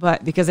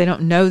 but because they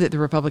don't know that the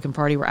Republican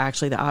Party were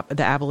actually the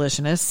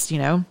abolitionists,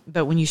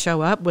 but when you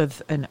show up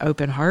with an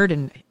open heart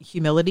and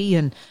humility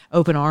and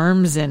open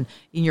arms and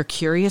you're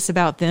curious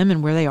about them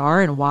and where they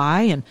are and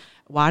why and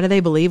why do they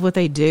believe what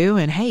they do?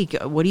 And hey,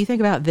 what do you think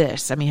about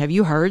this? I mean, have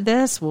you heard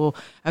this? Well,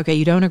 okay,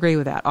 you don't agree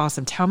with that.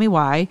 Awesome. Tell me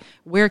why.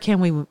 Where can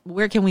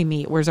we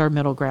meet? Where's our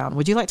middle ground?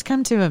 Would you like to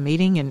come to a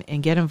meeting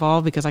and get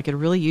involved? Because I could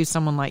really use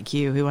someone like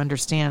you who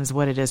understands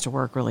what it is to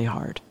work really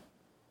hard.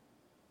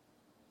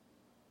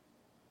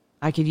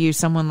 I could use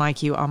someone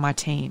like you on my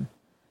team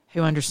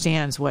who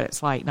understands what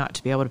it's like not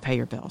to be able to pay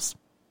your bills,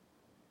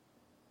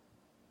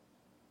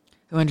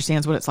 who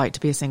understands what it's like to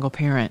be a single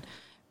parent,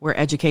 where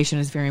education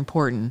is very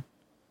important,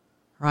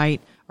 right?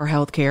 Or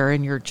healthcare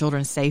and your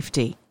children's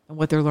safety and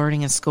what they're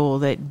learning in school,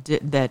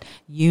 that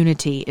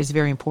unity is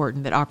very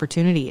important, that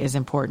opportunity is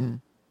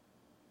important,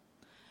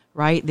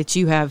 right? That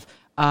you have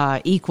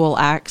equal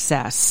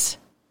access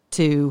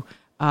to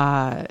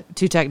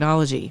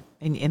technology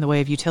in the way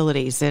of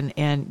utilities,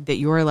 and that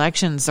your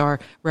elections are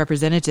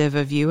representative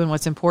of you and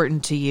what's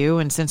important to you.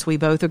 And since we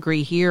both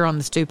agree here on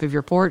the stoop of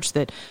your porch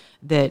that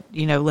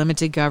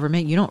limited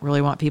government, you don't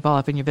really want people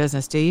up in your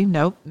business, do you?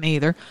 Nope, me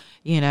either.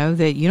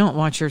 That you don't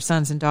want your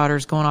sons and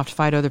daughters going off to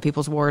fight other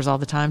people's wars all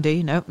the time, do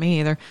you? Nope,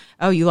 me either.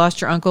 Oh, you lost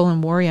your uncle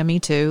in war? Yeah,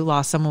 me too.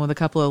 Lost someone with a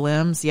couple of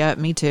limbs? Yeah,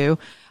 me too.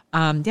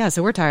 Yeah,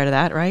 so we're tired of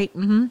that, right?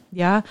 Mm-hmm.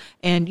 Yeah.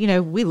 And,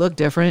 we look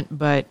different,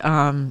 but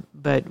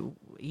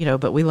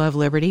we love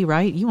liberty,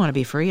 right? You want to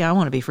be free. I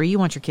want to be free. You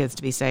want your kids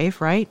to be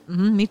safe, right?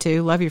 Mm-hmm, me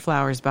too. Love your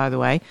flowers, by the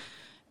way.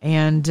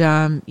 And,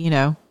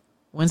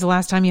 when's the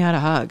last time you had a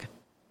hug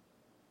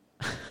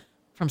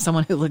from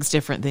someone who looks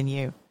different than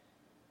you?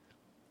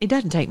 It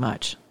doesn't take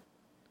much.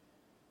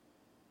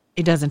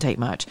 It doesn't take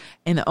much.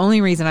 And the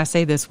only reason I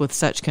say this with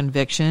such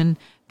conviction,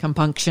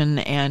 compunction,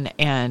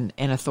 and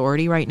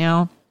authority right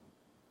now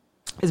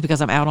is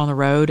because I'm out on the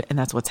road and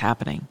that's what's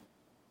happening.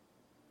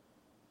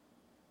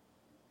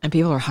 And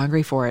people are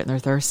hungry for it and they're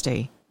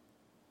thirsty.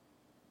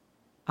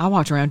 I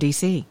walked around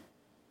D.C.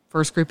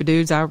 First group of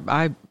dudes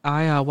I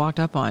walked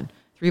up on,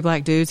 3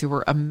 black dudes who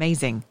were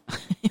amazing.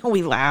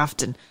 We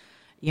laughed and,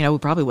 we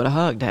probably would have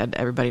hugged had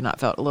everybody not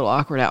felt a little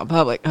awkward out in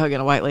public hugging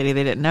a white lady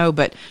they didn't know.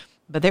 But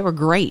they were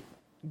great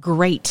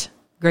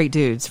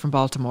dudes from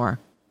Baltimore.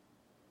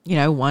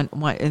 One,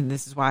 and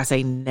this is why I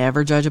say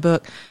never judge a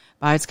book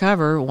by its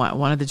cover.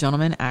 One of the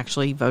gentlemen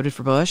actually voted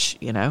for Bush.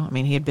 He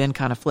had been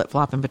kind of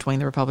flip-flopping between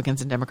the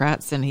Republicans and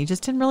Democrats, and he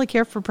just didn't really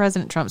care for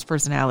President Trump's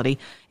personality.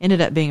 Ended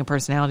up being a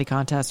personality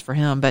contest for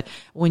him. But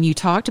when you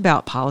talked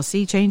about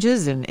policy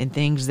changes and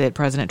things that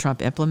President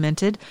Trump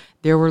implemented,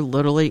 there were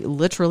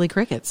literally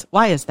crickets.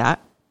 Why is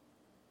that?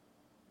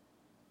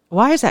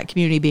 Why is that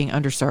community being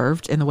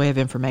underserved in the way of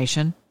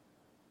information?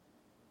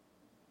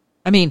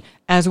 I mean,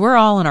 as we're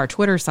all in our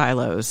Twitter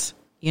silos,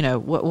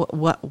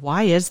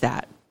 why is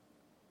that?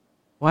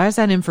 Why is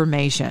that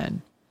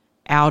information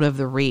out of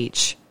the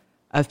reach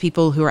of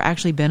people who are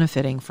actually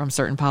benefiting from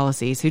certain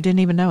policies who didn't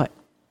even know it?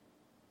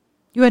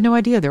 You had no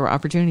idea there were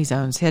opportunity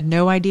zones. You had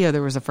no idea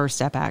there was a First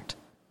Step Act.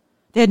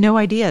 They had no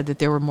idea that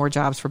there were more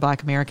jobs for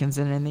Black Americans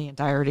than in the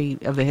entirety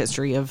of the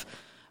history of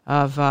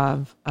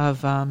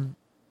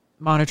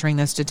monitoring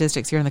the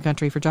statistics here in the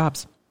country for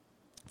jobs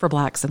for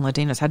Blacks and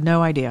Latinos. Had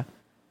no idea.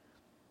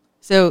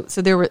 So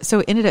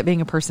it ended up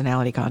being a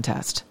personality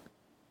contest.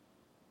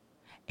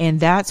 And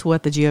that's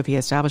what the GOP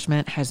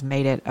establishment has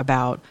made it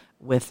about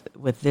with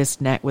this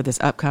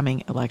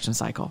upcoming election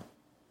cycle.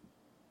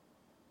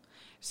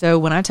 So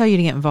when I tell you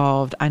to get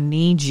involved, I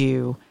need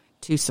you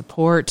to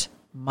support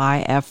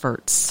my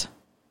efforts.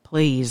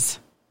 Please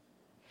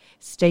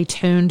stay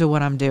tuned to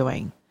what I'm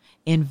doing.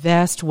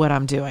 Invest in what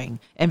I'm doing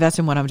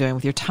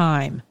with your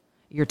time,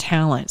 your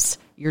talents,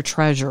 your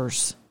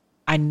treasures.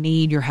 I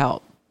need your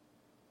help.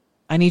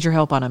 I need your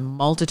help on a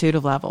multitude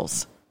of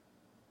levels.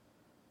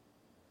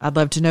 I'd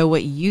love to know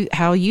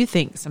how you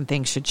think some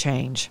things should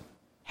change.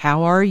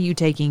 How are you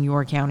taking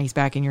your counties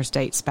back and your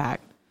states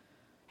back?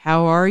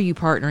 How are you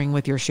partnering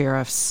with your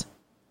sheriffs?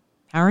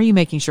 How are you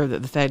making sure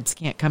that the feds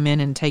can't come in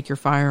and take your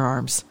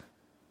firearms?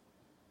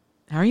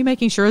 How are you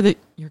making sure that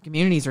your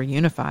communities are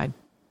unified?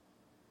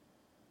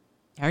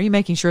 How are you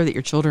making sure that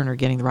your children are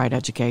getting the right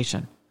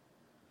education?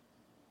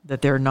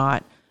 That they're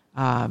not,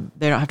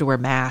 they don't have to wear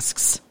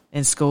masks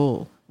in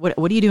school. What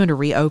are you doing to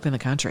reopen the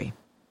country?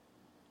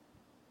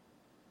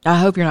 I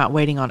hope you're not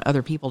waiting on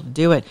other people to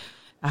do it.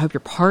 I hope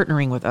you're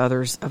partnering with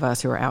others of us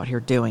who are out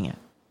here doing it,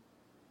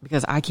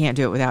 because I can't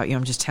do it without you.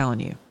 I'm just telling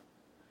you.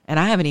 And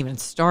I haven't even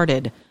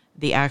started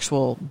the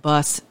actual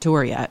bus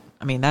tour yet.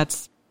 I mean,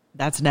 that's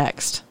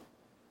next.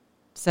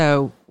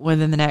 So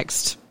within the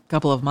next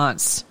couple of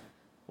months,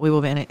 we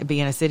will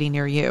be in a city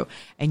near you.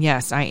 And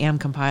yes, I am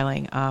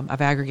compiling. I've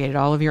aggregated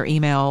all of your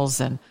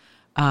emails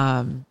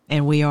and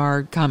we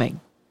are coming.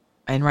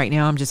 And right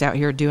now I'm just out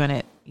here doing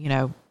it,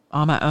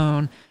 on my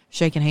own,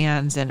 shaking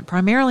hands, and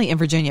primarily in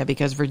Virginia,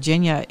 because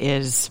Virginia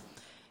is,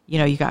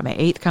 you got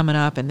May 8th coming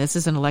up, and this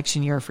is an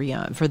election year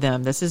for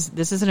them. This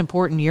is an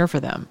important year for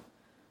them.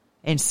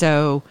 And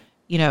so,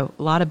 a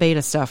lot of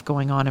beta stuff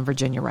going on in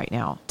Virginia right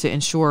now to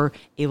ensure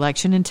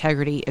election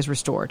integrity is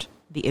restored.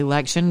 The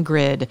election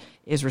grid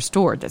is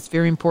restored. That's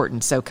very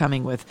important. So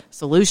coming with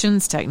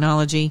solutions,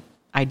 technology,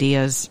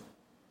 ideas,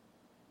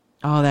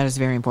 all that is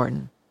very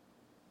important.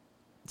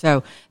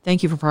 So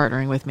thank you for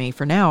partnering with me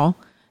for now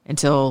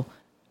until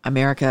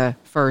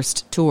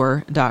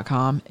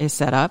AmericaFirstTour.com is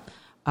set up.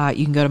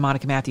 You can go to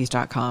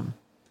MonicaMatthews.com.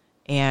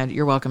 And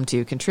you're welcome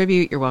to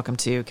contribute. You're welcome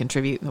to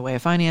contribute in the way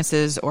of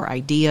finances or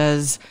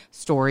ideas,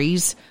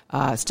 stories,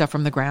 stuff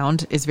from the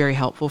ground is very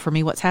helpful for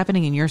me. What's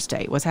happening in your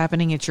state? What's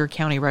happening at your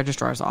county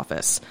registrar's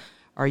office?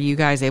 Are you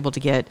guys able to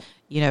get,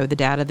 the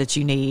data that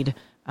you need?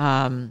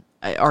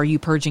 Are you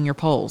purging your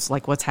polls?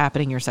 Like what's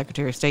happening in your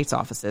Secretary of State's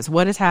offices?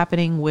 What is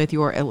happening with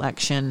your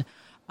election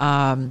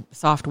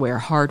software,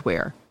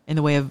 hardware in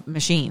the way of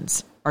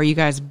machines? Are you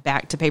guys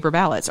back to paper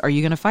ballots? Are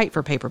you going to fight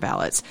for paper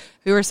ballots?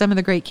 Who are some of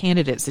the great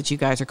candidates that you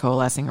guys are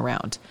coalescing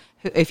around?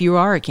 If you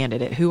are a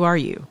candidate, who are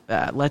you?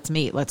 Let's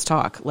meet. Let's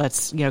talk.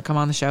 Let's, come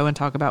on the show and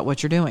talk about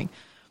what you're doing.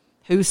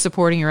 Who's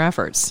supporting your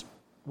efforts?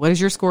 What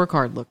does your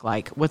scorecard look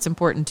like? What's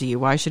important to you?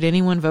 Why should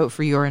anyone vote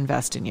for you or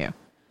invest in you?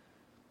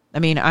 I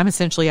mean, I'm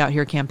essentially out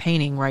here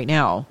campaigning right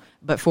now,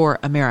 but for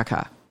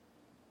America.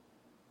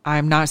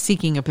 I'm not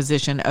seeking a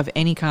position of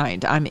any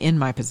kind. I'm in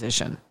my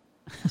position.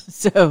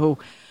 So,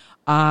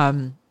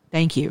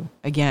 thank you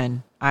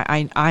again.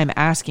 I'm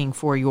asking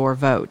for your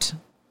vote.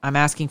 I'm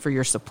asking for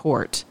your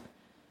support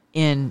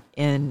in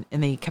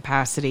the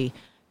capacity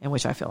in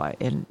which I feel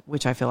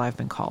I've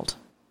been called.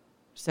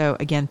 So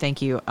again,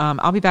 thank you.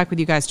 I'll be back with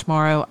you guys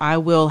tomorrow. I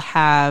will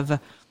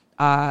have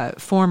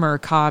former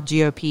Cobb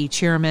GOP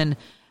chairman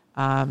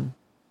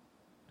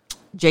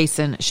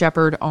Jason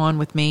Shepard on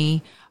with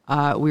me.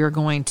 We are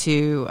going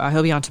to.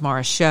 He'll be on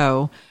tomorrow's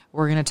show.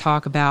 We're going to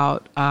talk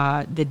about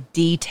the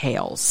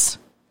details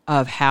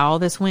of how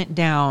this went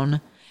down,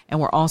 and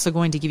we're also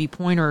going to give you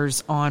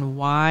pointers on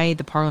why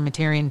the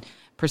parliamentarian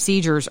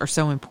procedures are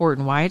so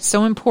important, why it's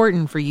so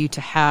important for you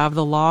to have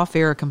the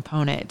lawfare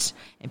component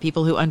and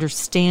people who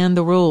understand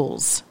the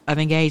rules of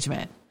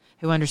engagement,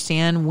 who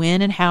understand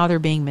when and how they're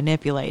being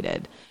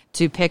manipulated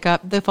to pick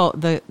up the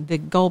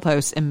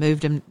goalposts and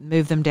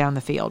move them down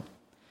the field.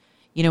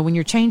 When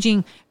you're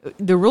changing,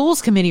 the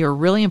rules committee are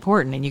really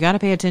important, and you got to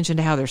pay attention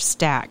to how they're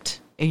stacked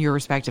in your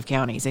respective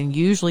counties. And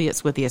usually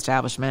it's with the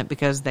establishment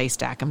because they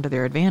stack them to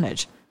their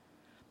advantage.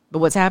 But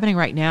what's happening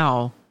right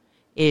now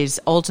is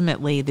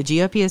ultimately the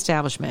GOP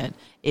establishment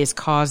is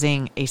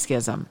causing a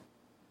schism.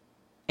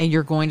 And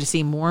you're going to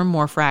see more and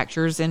more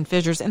fractures and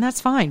fissures, and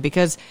that's fine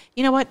because,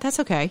 you know what,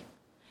 that's okay.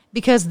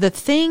 Because the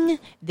thing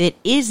that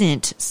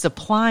isn't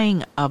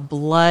supplying a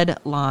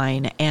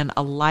bloodline and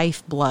a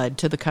lifeblood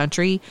to the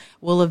country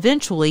will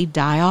eventually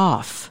die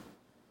off.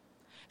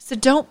 So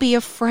don't be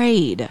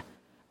afraid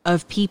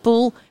of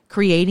people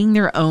creating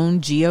their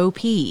own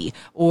GOP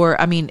or,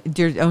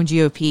 their own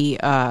GOP,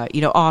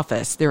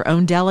 office, their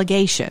own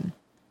delegation.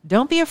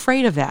 Don't be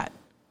afraid of that.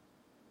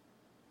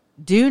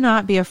 Do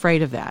not be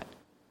afraid of that.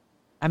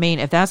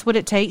 If that's what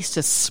it takes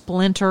to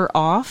splinter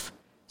off,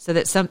 so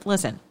that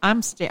listen,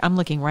 I'm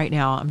looking right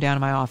now. I'm down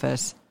in my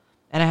office,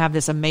 and I have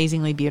this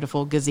amazingly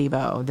beautiful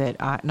gazebo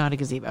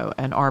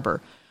an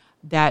arbor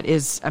that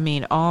is,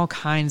 all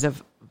kinds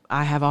of.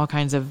 I have all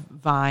kinds of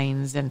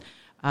vines and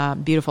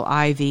beautiful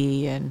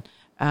ivy and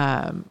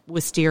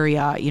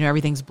wisteria.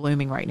 Everything's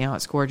blooming right now.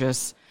 It's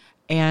gorgeous,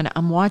 and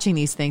I'm watching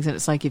these things, and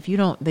it's like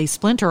they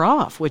splinter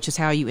off, which is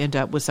how you end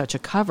up with such a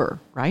cover,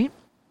 right?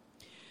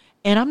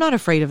 And I'm not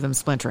afraid of them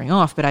splintering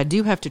off, but I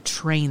do have to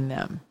train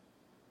them.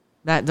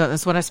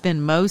 That's what I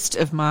spend most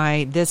of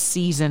this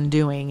season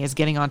doing, is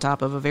getting on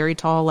top of a very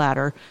tall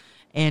ladder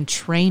and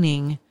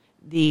training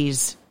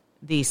these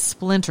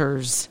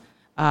splinters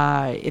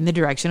in the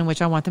direction in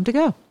which I want them to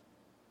go.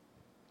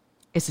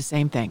 It's the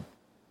same thing.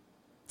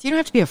 So you don't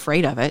have to be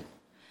afraid of it,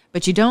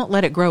 but you don't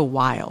let it grow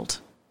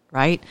wild,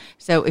 right?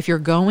 So if you're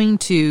going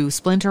to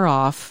splinter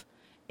off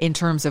in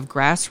terms of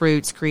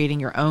grassroots,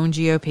 creating your own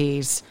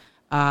GOPs,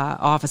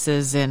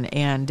 offices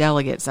and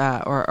delegates,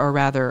 or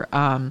rather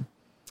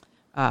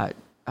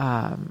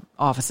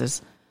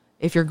offices.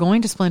 If you're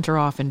going to splinter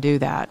off and do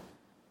that,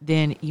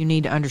 then you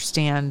need to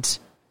understand,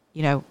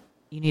 you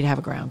need to have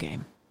a ground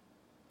game.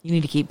 You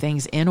need to keep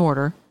things in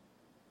order,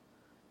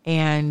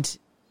 and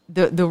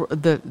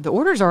the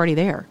order's already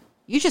there.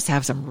 You just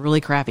have some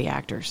really crappy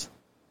actors.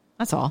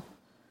 That's all.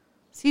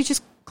 So you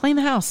just clean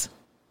the house.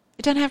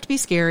 It doesn't have to be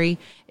scary.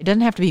 It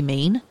doesn't have to be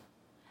mean,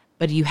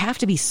 but you have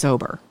to be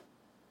sober.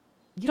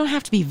 You don't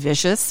have to be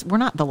vicious. We're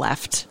not the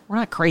left. We're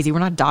not crazy. We're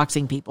not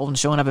doxing people and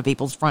showing up at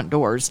people's front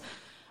doors.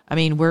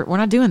 We're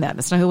not doing that.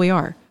 That's not who we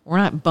are. We're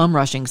not bum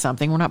rushing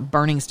something. We're not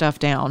burning stuff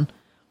down.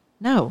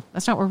 No,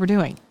 that's not what we're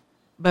doing.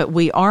 But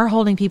we are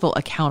holding people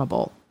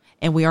accountable,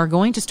 and we are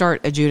going to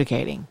start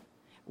adjudicating.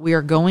 We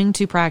are going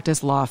to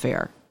practice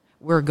lawfare.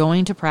 We're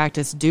going to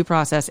practice due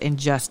process and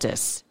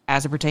justice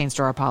as it pertains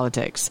to our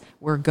politics.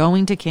 We're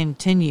going to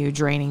continue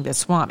draining this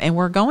swamp, and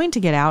we're going to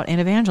get out and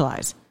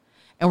evangelize.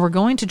 And we're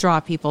going to draw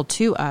people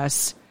to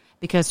us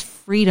because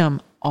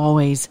freedom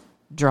always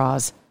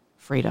draws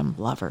freedom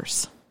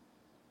lovers.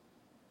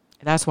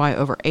 That's why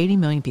over 80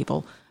 million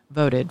people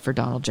voted for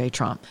Donald J.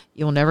 Trump.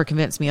 You will never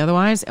convince me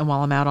otherwise. And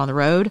while I'm out on the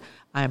road,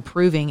 I am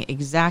proving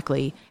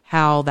exactly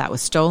how that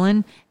was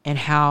stolen and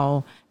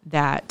how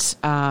that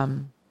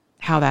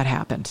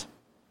happened.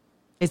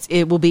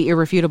 It will be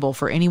irrefutable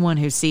for anyone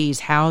who sees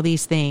how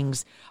these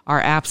things are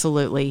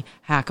absolutely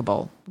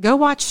hackable. Go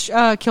watch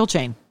Kill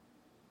Chain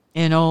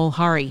and old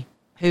Hari,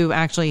 who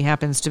actually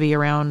happens to be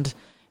around,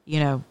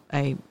 a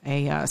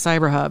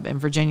cyber hub in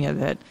Virginia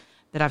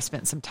that I've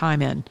spent some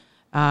time in.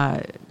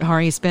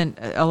 Hari spent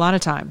a lot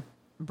of time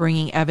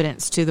bringing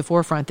evidence to the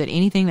forefront that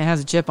anything that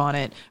has a chip on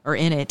it or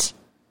in it,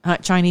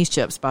 Chinese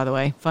chips, by the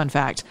way, fun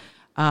fact,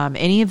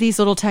 any of these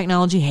little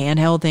technology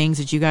handheld things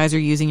that you guys are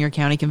using your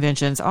county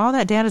conventions, all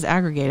that data is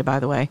aggregated, by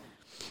the way,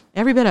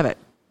 every bit of it.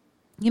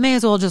 You may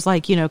as well just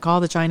call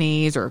the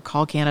Chinese or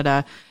call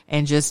Canada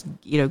and just,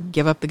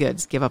 give up the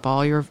goods, give up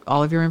all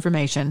of your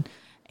information.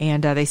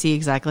 And they see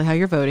exactly how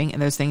you're voting.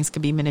 And those things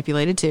can be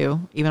manipulated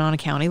too, even on a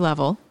county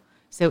level.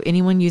 So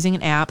anyone using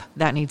an app,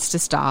 that needs to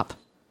stop.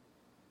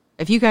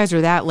 If you guys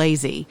are that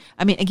lazy,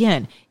 I mean,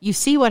 again, you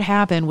see what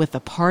happened with the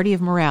party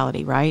of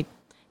morality, right?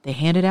 They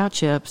handed out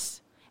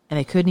chips and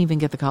they couldn't even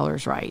get the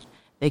colors right.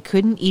 They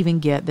couldn't even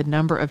get the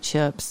number of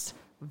chips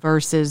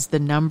versus the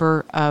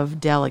number of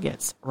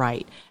delegates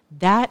right.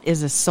 That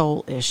is a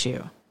soul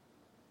issue.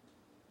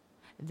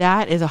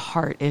 That is a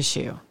heart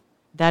issue.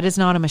 That is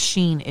not a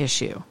machine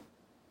issue.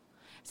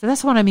 So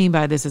that's what I mean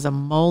by this is a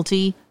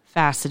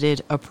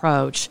multifaceted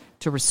approach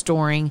to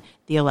restoring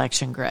the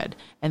election grid.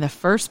 And the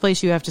first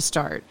place you have to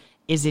start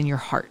is in your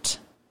heart.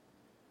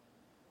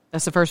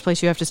 That's the first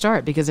place you have to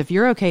start, because if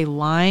you're okay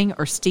lying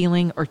or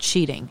stealing or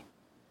cheating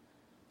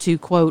to,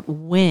 quote,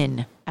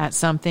 win at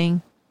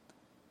something,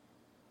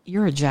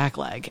 you're a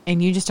jackleg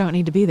and you just don't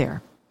need to be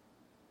there.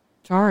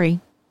 Sorry.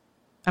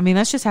 I mean,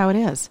 that's just how it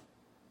is.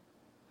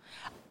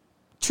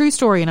 True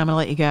story, and I'm going to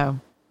let you go.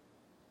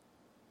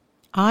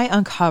 I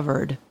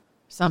uncovered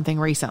something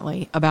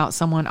recently about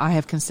someone I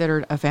have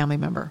considered a family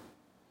member.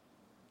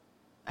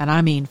 And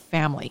I mean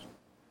family.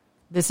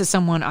 This is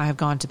someone I have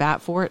gone to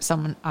bat for. It's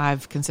someone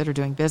I've considered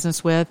doing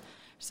business with.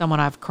 Someone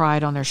I've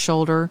cried on their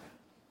shoulder.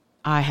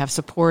 I have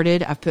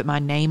supported. I've put my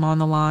name on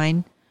the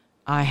line.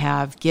 I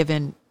have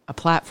given a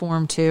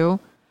platform to.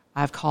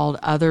 I've called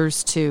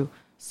others to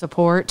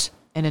support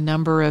in a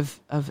number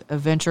of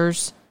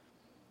ventures.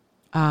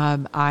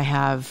 I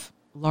have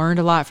learned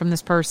a lot from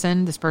this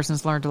person. This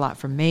person's learned a lot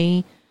from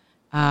me.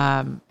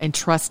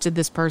 Entrusted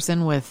this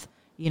person with,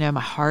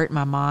 my heart,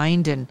 my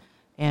mind,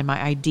 and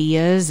my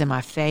ideas and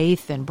my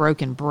faith and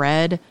broken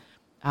bread,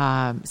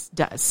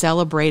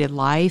 celebrated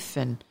life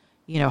and,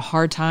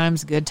 hard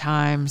times, good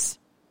times,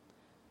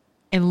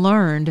 and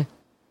learned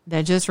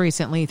that just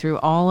recently through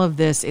all of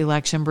this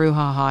election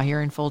brouhaha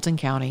here in Fulton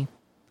County,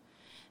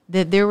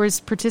 that there was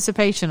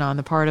participation on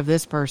the part of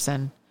this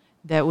person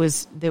that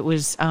was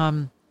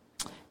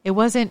it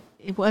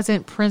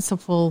wasn't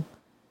principally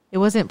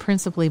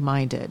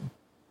minded.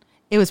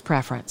 It was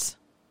preference.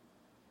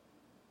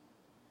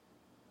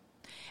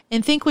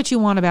 And think what you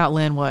want about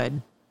Lynn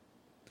Wood.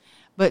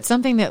 But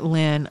something that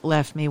Lynn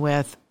left me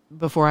with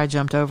before I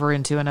jumped over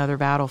into another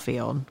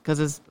battlefield, because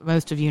as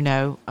most of you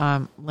know,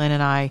 Lynn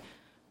and I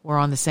were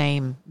on the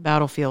same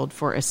battlefield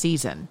for a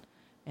season.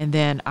 And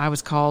then I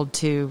was called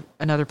to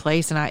another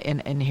place,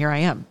 and here I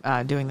am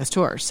doing this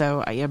tour.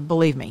 So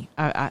believe me,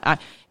 I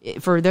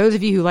for those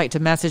of you who like to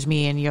message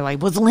me and you're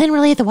like, was Lynn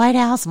really at the White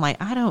House? I'm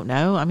like, I don't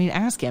know. I mean,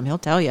 ask him. He'll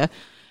tell you.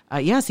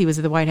 Yes, he was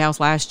at the White House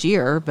last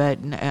year, but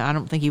I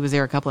don't think he was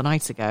there a couple of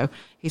nights ago.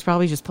 He's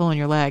probably just pulling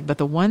your leg. But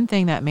the one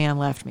thing that man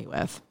left me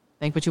with,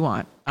 think what you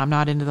want. I'm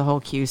not into the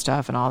whole Q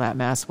stuff and all that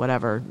mess,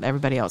 whatever.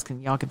 Everybody else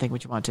y'all can think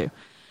what you want to.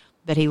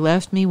 That he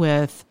left me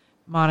with,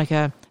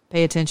 Monica,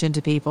 pay attention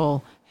to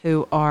people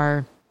who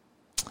are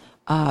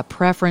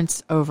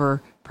preference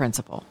over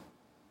principle.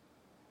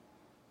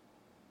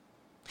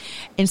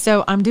 And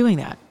so I'm doing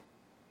that.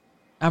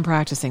 I'm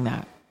practicing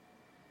that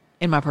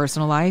in my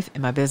personal life,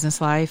 in my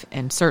business life,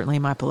 and certainly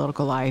in my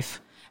political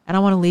life. And I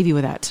want to leave you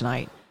with that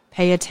tonight.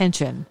 Pay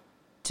attention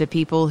to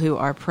people who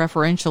are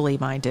preferentially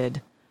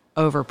minded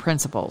over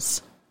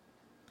principles.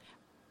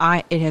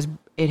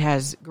 It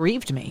has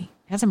grieved me.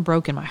 It hasn't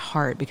broken my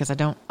heart, because I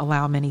don't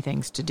allow many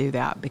things to do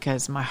that,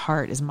 because my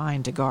heart is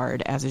mine to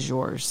guard, as is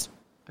yours,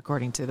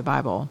 according to the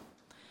Bible.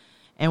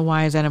 And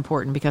why is that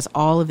important? Because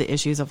all of the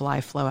issues of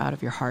life flow out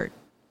of your heart.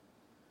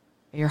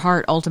 Your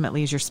heart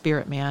ultimately is your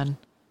spirit, man,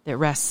 that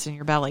rests in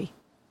your belly.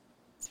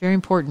 It's very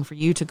important for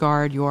you to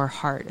guard your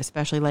heart,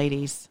 especially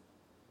ladies.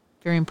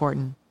 Very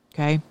important,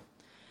 okay?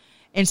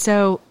 And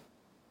so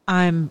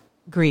I'm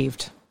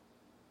grieved.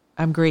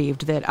 I'm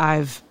grieved that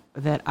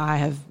I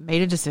have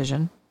made a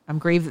decision. I'm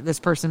grieved that this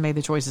person made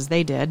the choices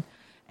they did,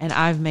 and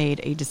I've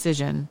made a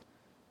decision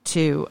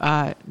to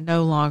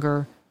no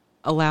longer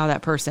allow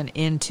that person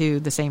into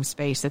the same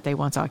space that they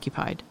once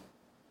occupied.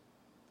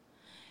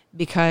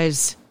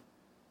 Because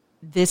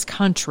this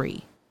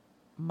country,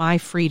 my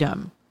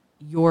freedom,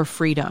 your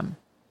freedom,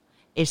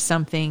 is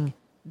something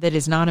that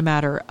is not a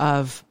matter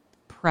of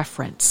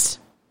preference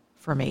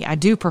for me. I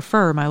do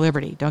prefer my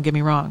liberty, don't get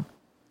me wrong.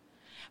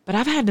 But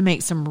I've had to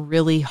make some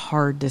really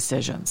hard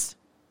decisions.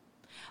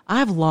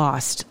 I've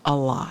lost a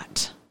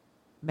lot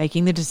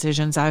making the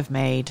decisions I've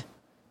made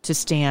to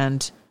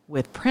stand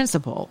with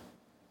principle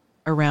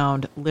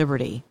around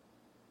liberty.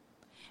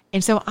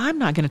 And so I'm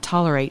not going to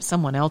tolerate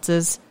someone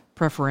else's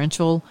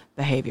preferential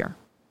behavior.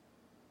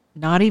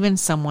 Not even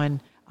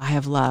someone I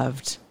have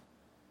loved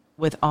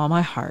with all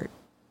my heart.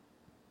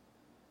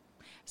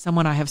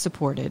 Someone I have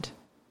supported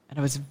and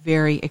I was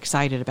very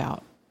excited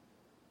about.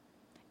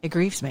 It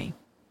grieves me,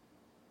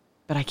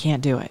 but I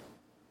can't do it.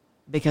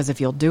 Because if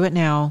you'll do it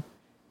now,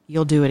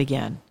 you'll do it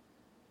again.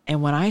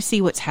 And when I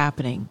see what's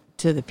happening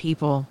to the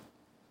people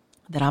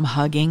that I'm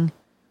hugging,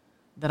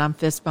 that I'm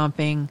fist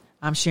bumping,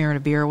 I'm sharing a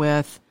beer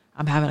with,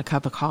 I'm having a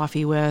cup of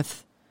coffee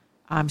with,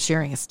 I'm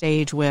sharing a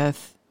stage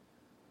with,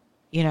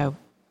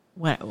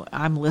 when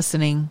I'm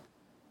listening,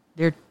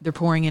 they're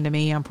pouring into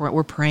me,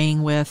 we're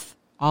praying with,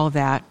 all of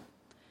that.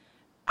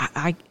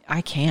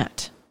 I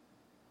can't.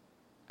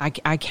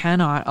 I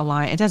cannot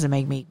align. It doesn't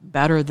make me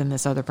better than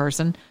this other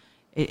person.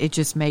 It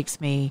just makes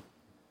me,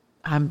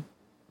 I'm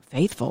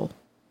faithful.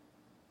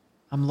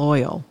 I'm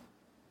loyal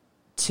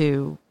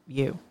to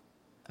you,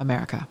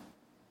 America.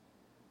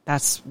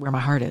 That's where my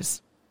heart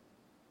is.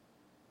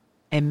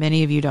 And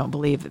many of you don't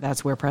believe that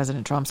that's where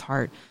President Trump's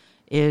heart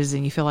is,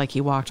 and you feel like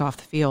he walked off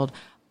the field.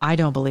 I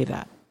don't believe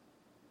that.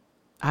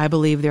 I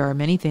believe there are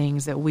many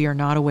things that we are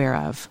not aware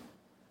of,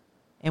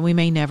 and we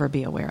may never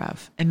be aware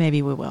of, and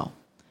maybe we will.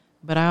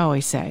 But I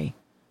always say,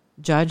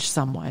 judge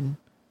someone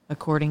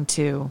according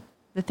to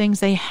the things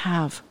they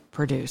have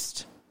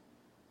produced.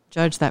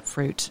 Judge that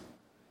fruit.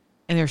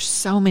 And there's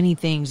so many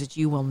things that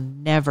you will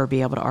never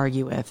be able to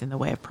argue with in the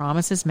way of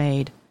promises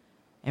made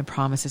and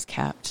promises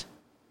kept.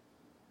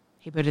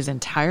 He put his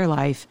entire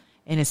life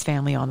and his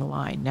family on the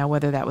line. Now,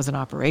 whether that was an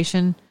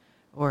operation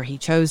or he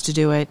chose to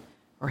do it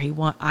or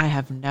I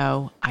have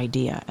no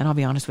idea. And I'll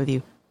be honest with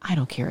you, I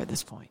don't care at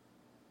this point.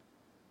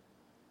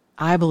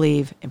 I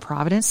believe in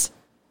providence,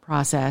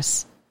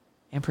 process,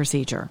 and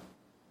procedure.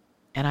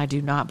 And I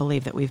do not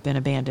believe that we've been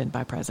abandoned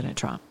by President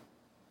Trump.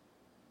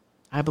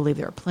 I believe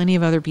there are plenty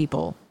of other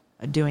people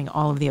doing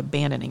all of the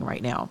abandoning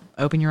right now.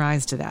 Open your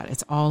eyes to that.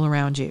 It's all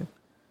around you.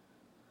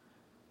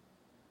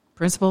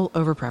 Principle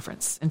over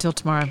preference. Until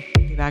tomorrow,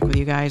 I'll be back with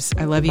you guys.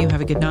 I love you.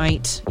 Have a good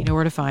night. You know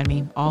where to find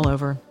me. All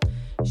over.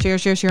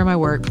 Share my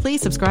work.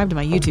 Please subscribe to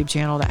my YouTube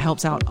channel. That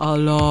helps out a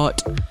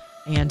lot.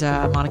 And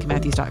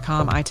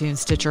MonicaMatthews.com, iTunes,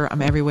 Stitcher.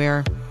 I'm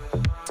everywhere.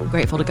 I'm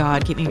grateful to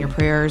God. Keep me in your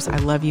prayers. I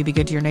love you. Be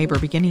good to your neighbor.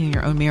 Beginning in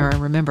your own mirror.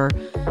 And remember,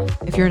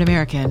 if you're an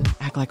American,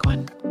 act like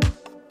one.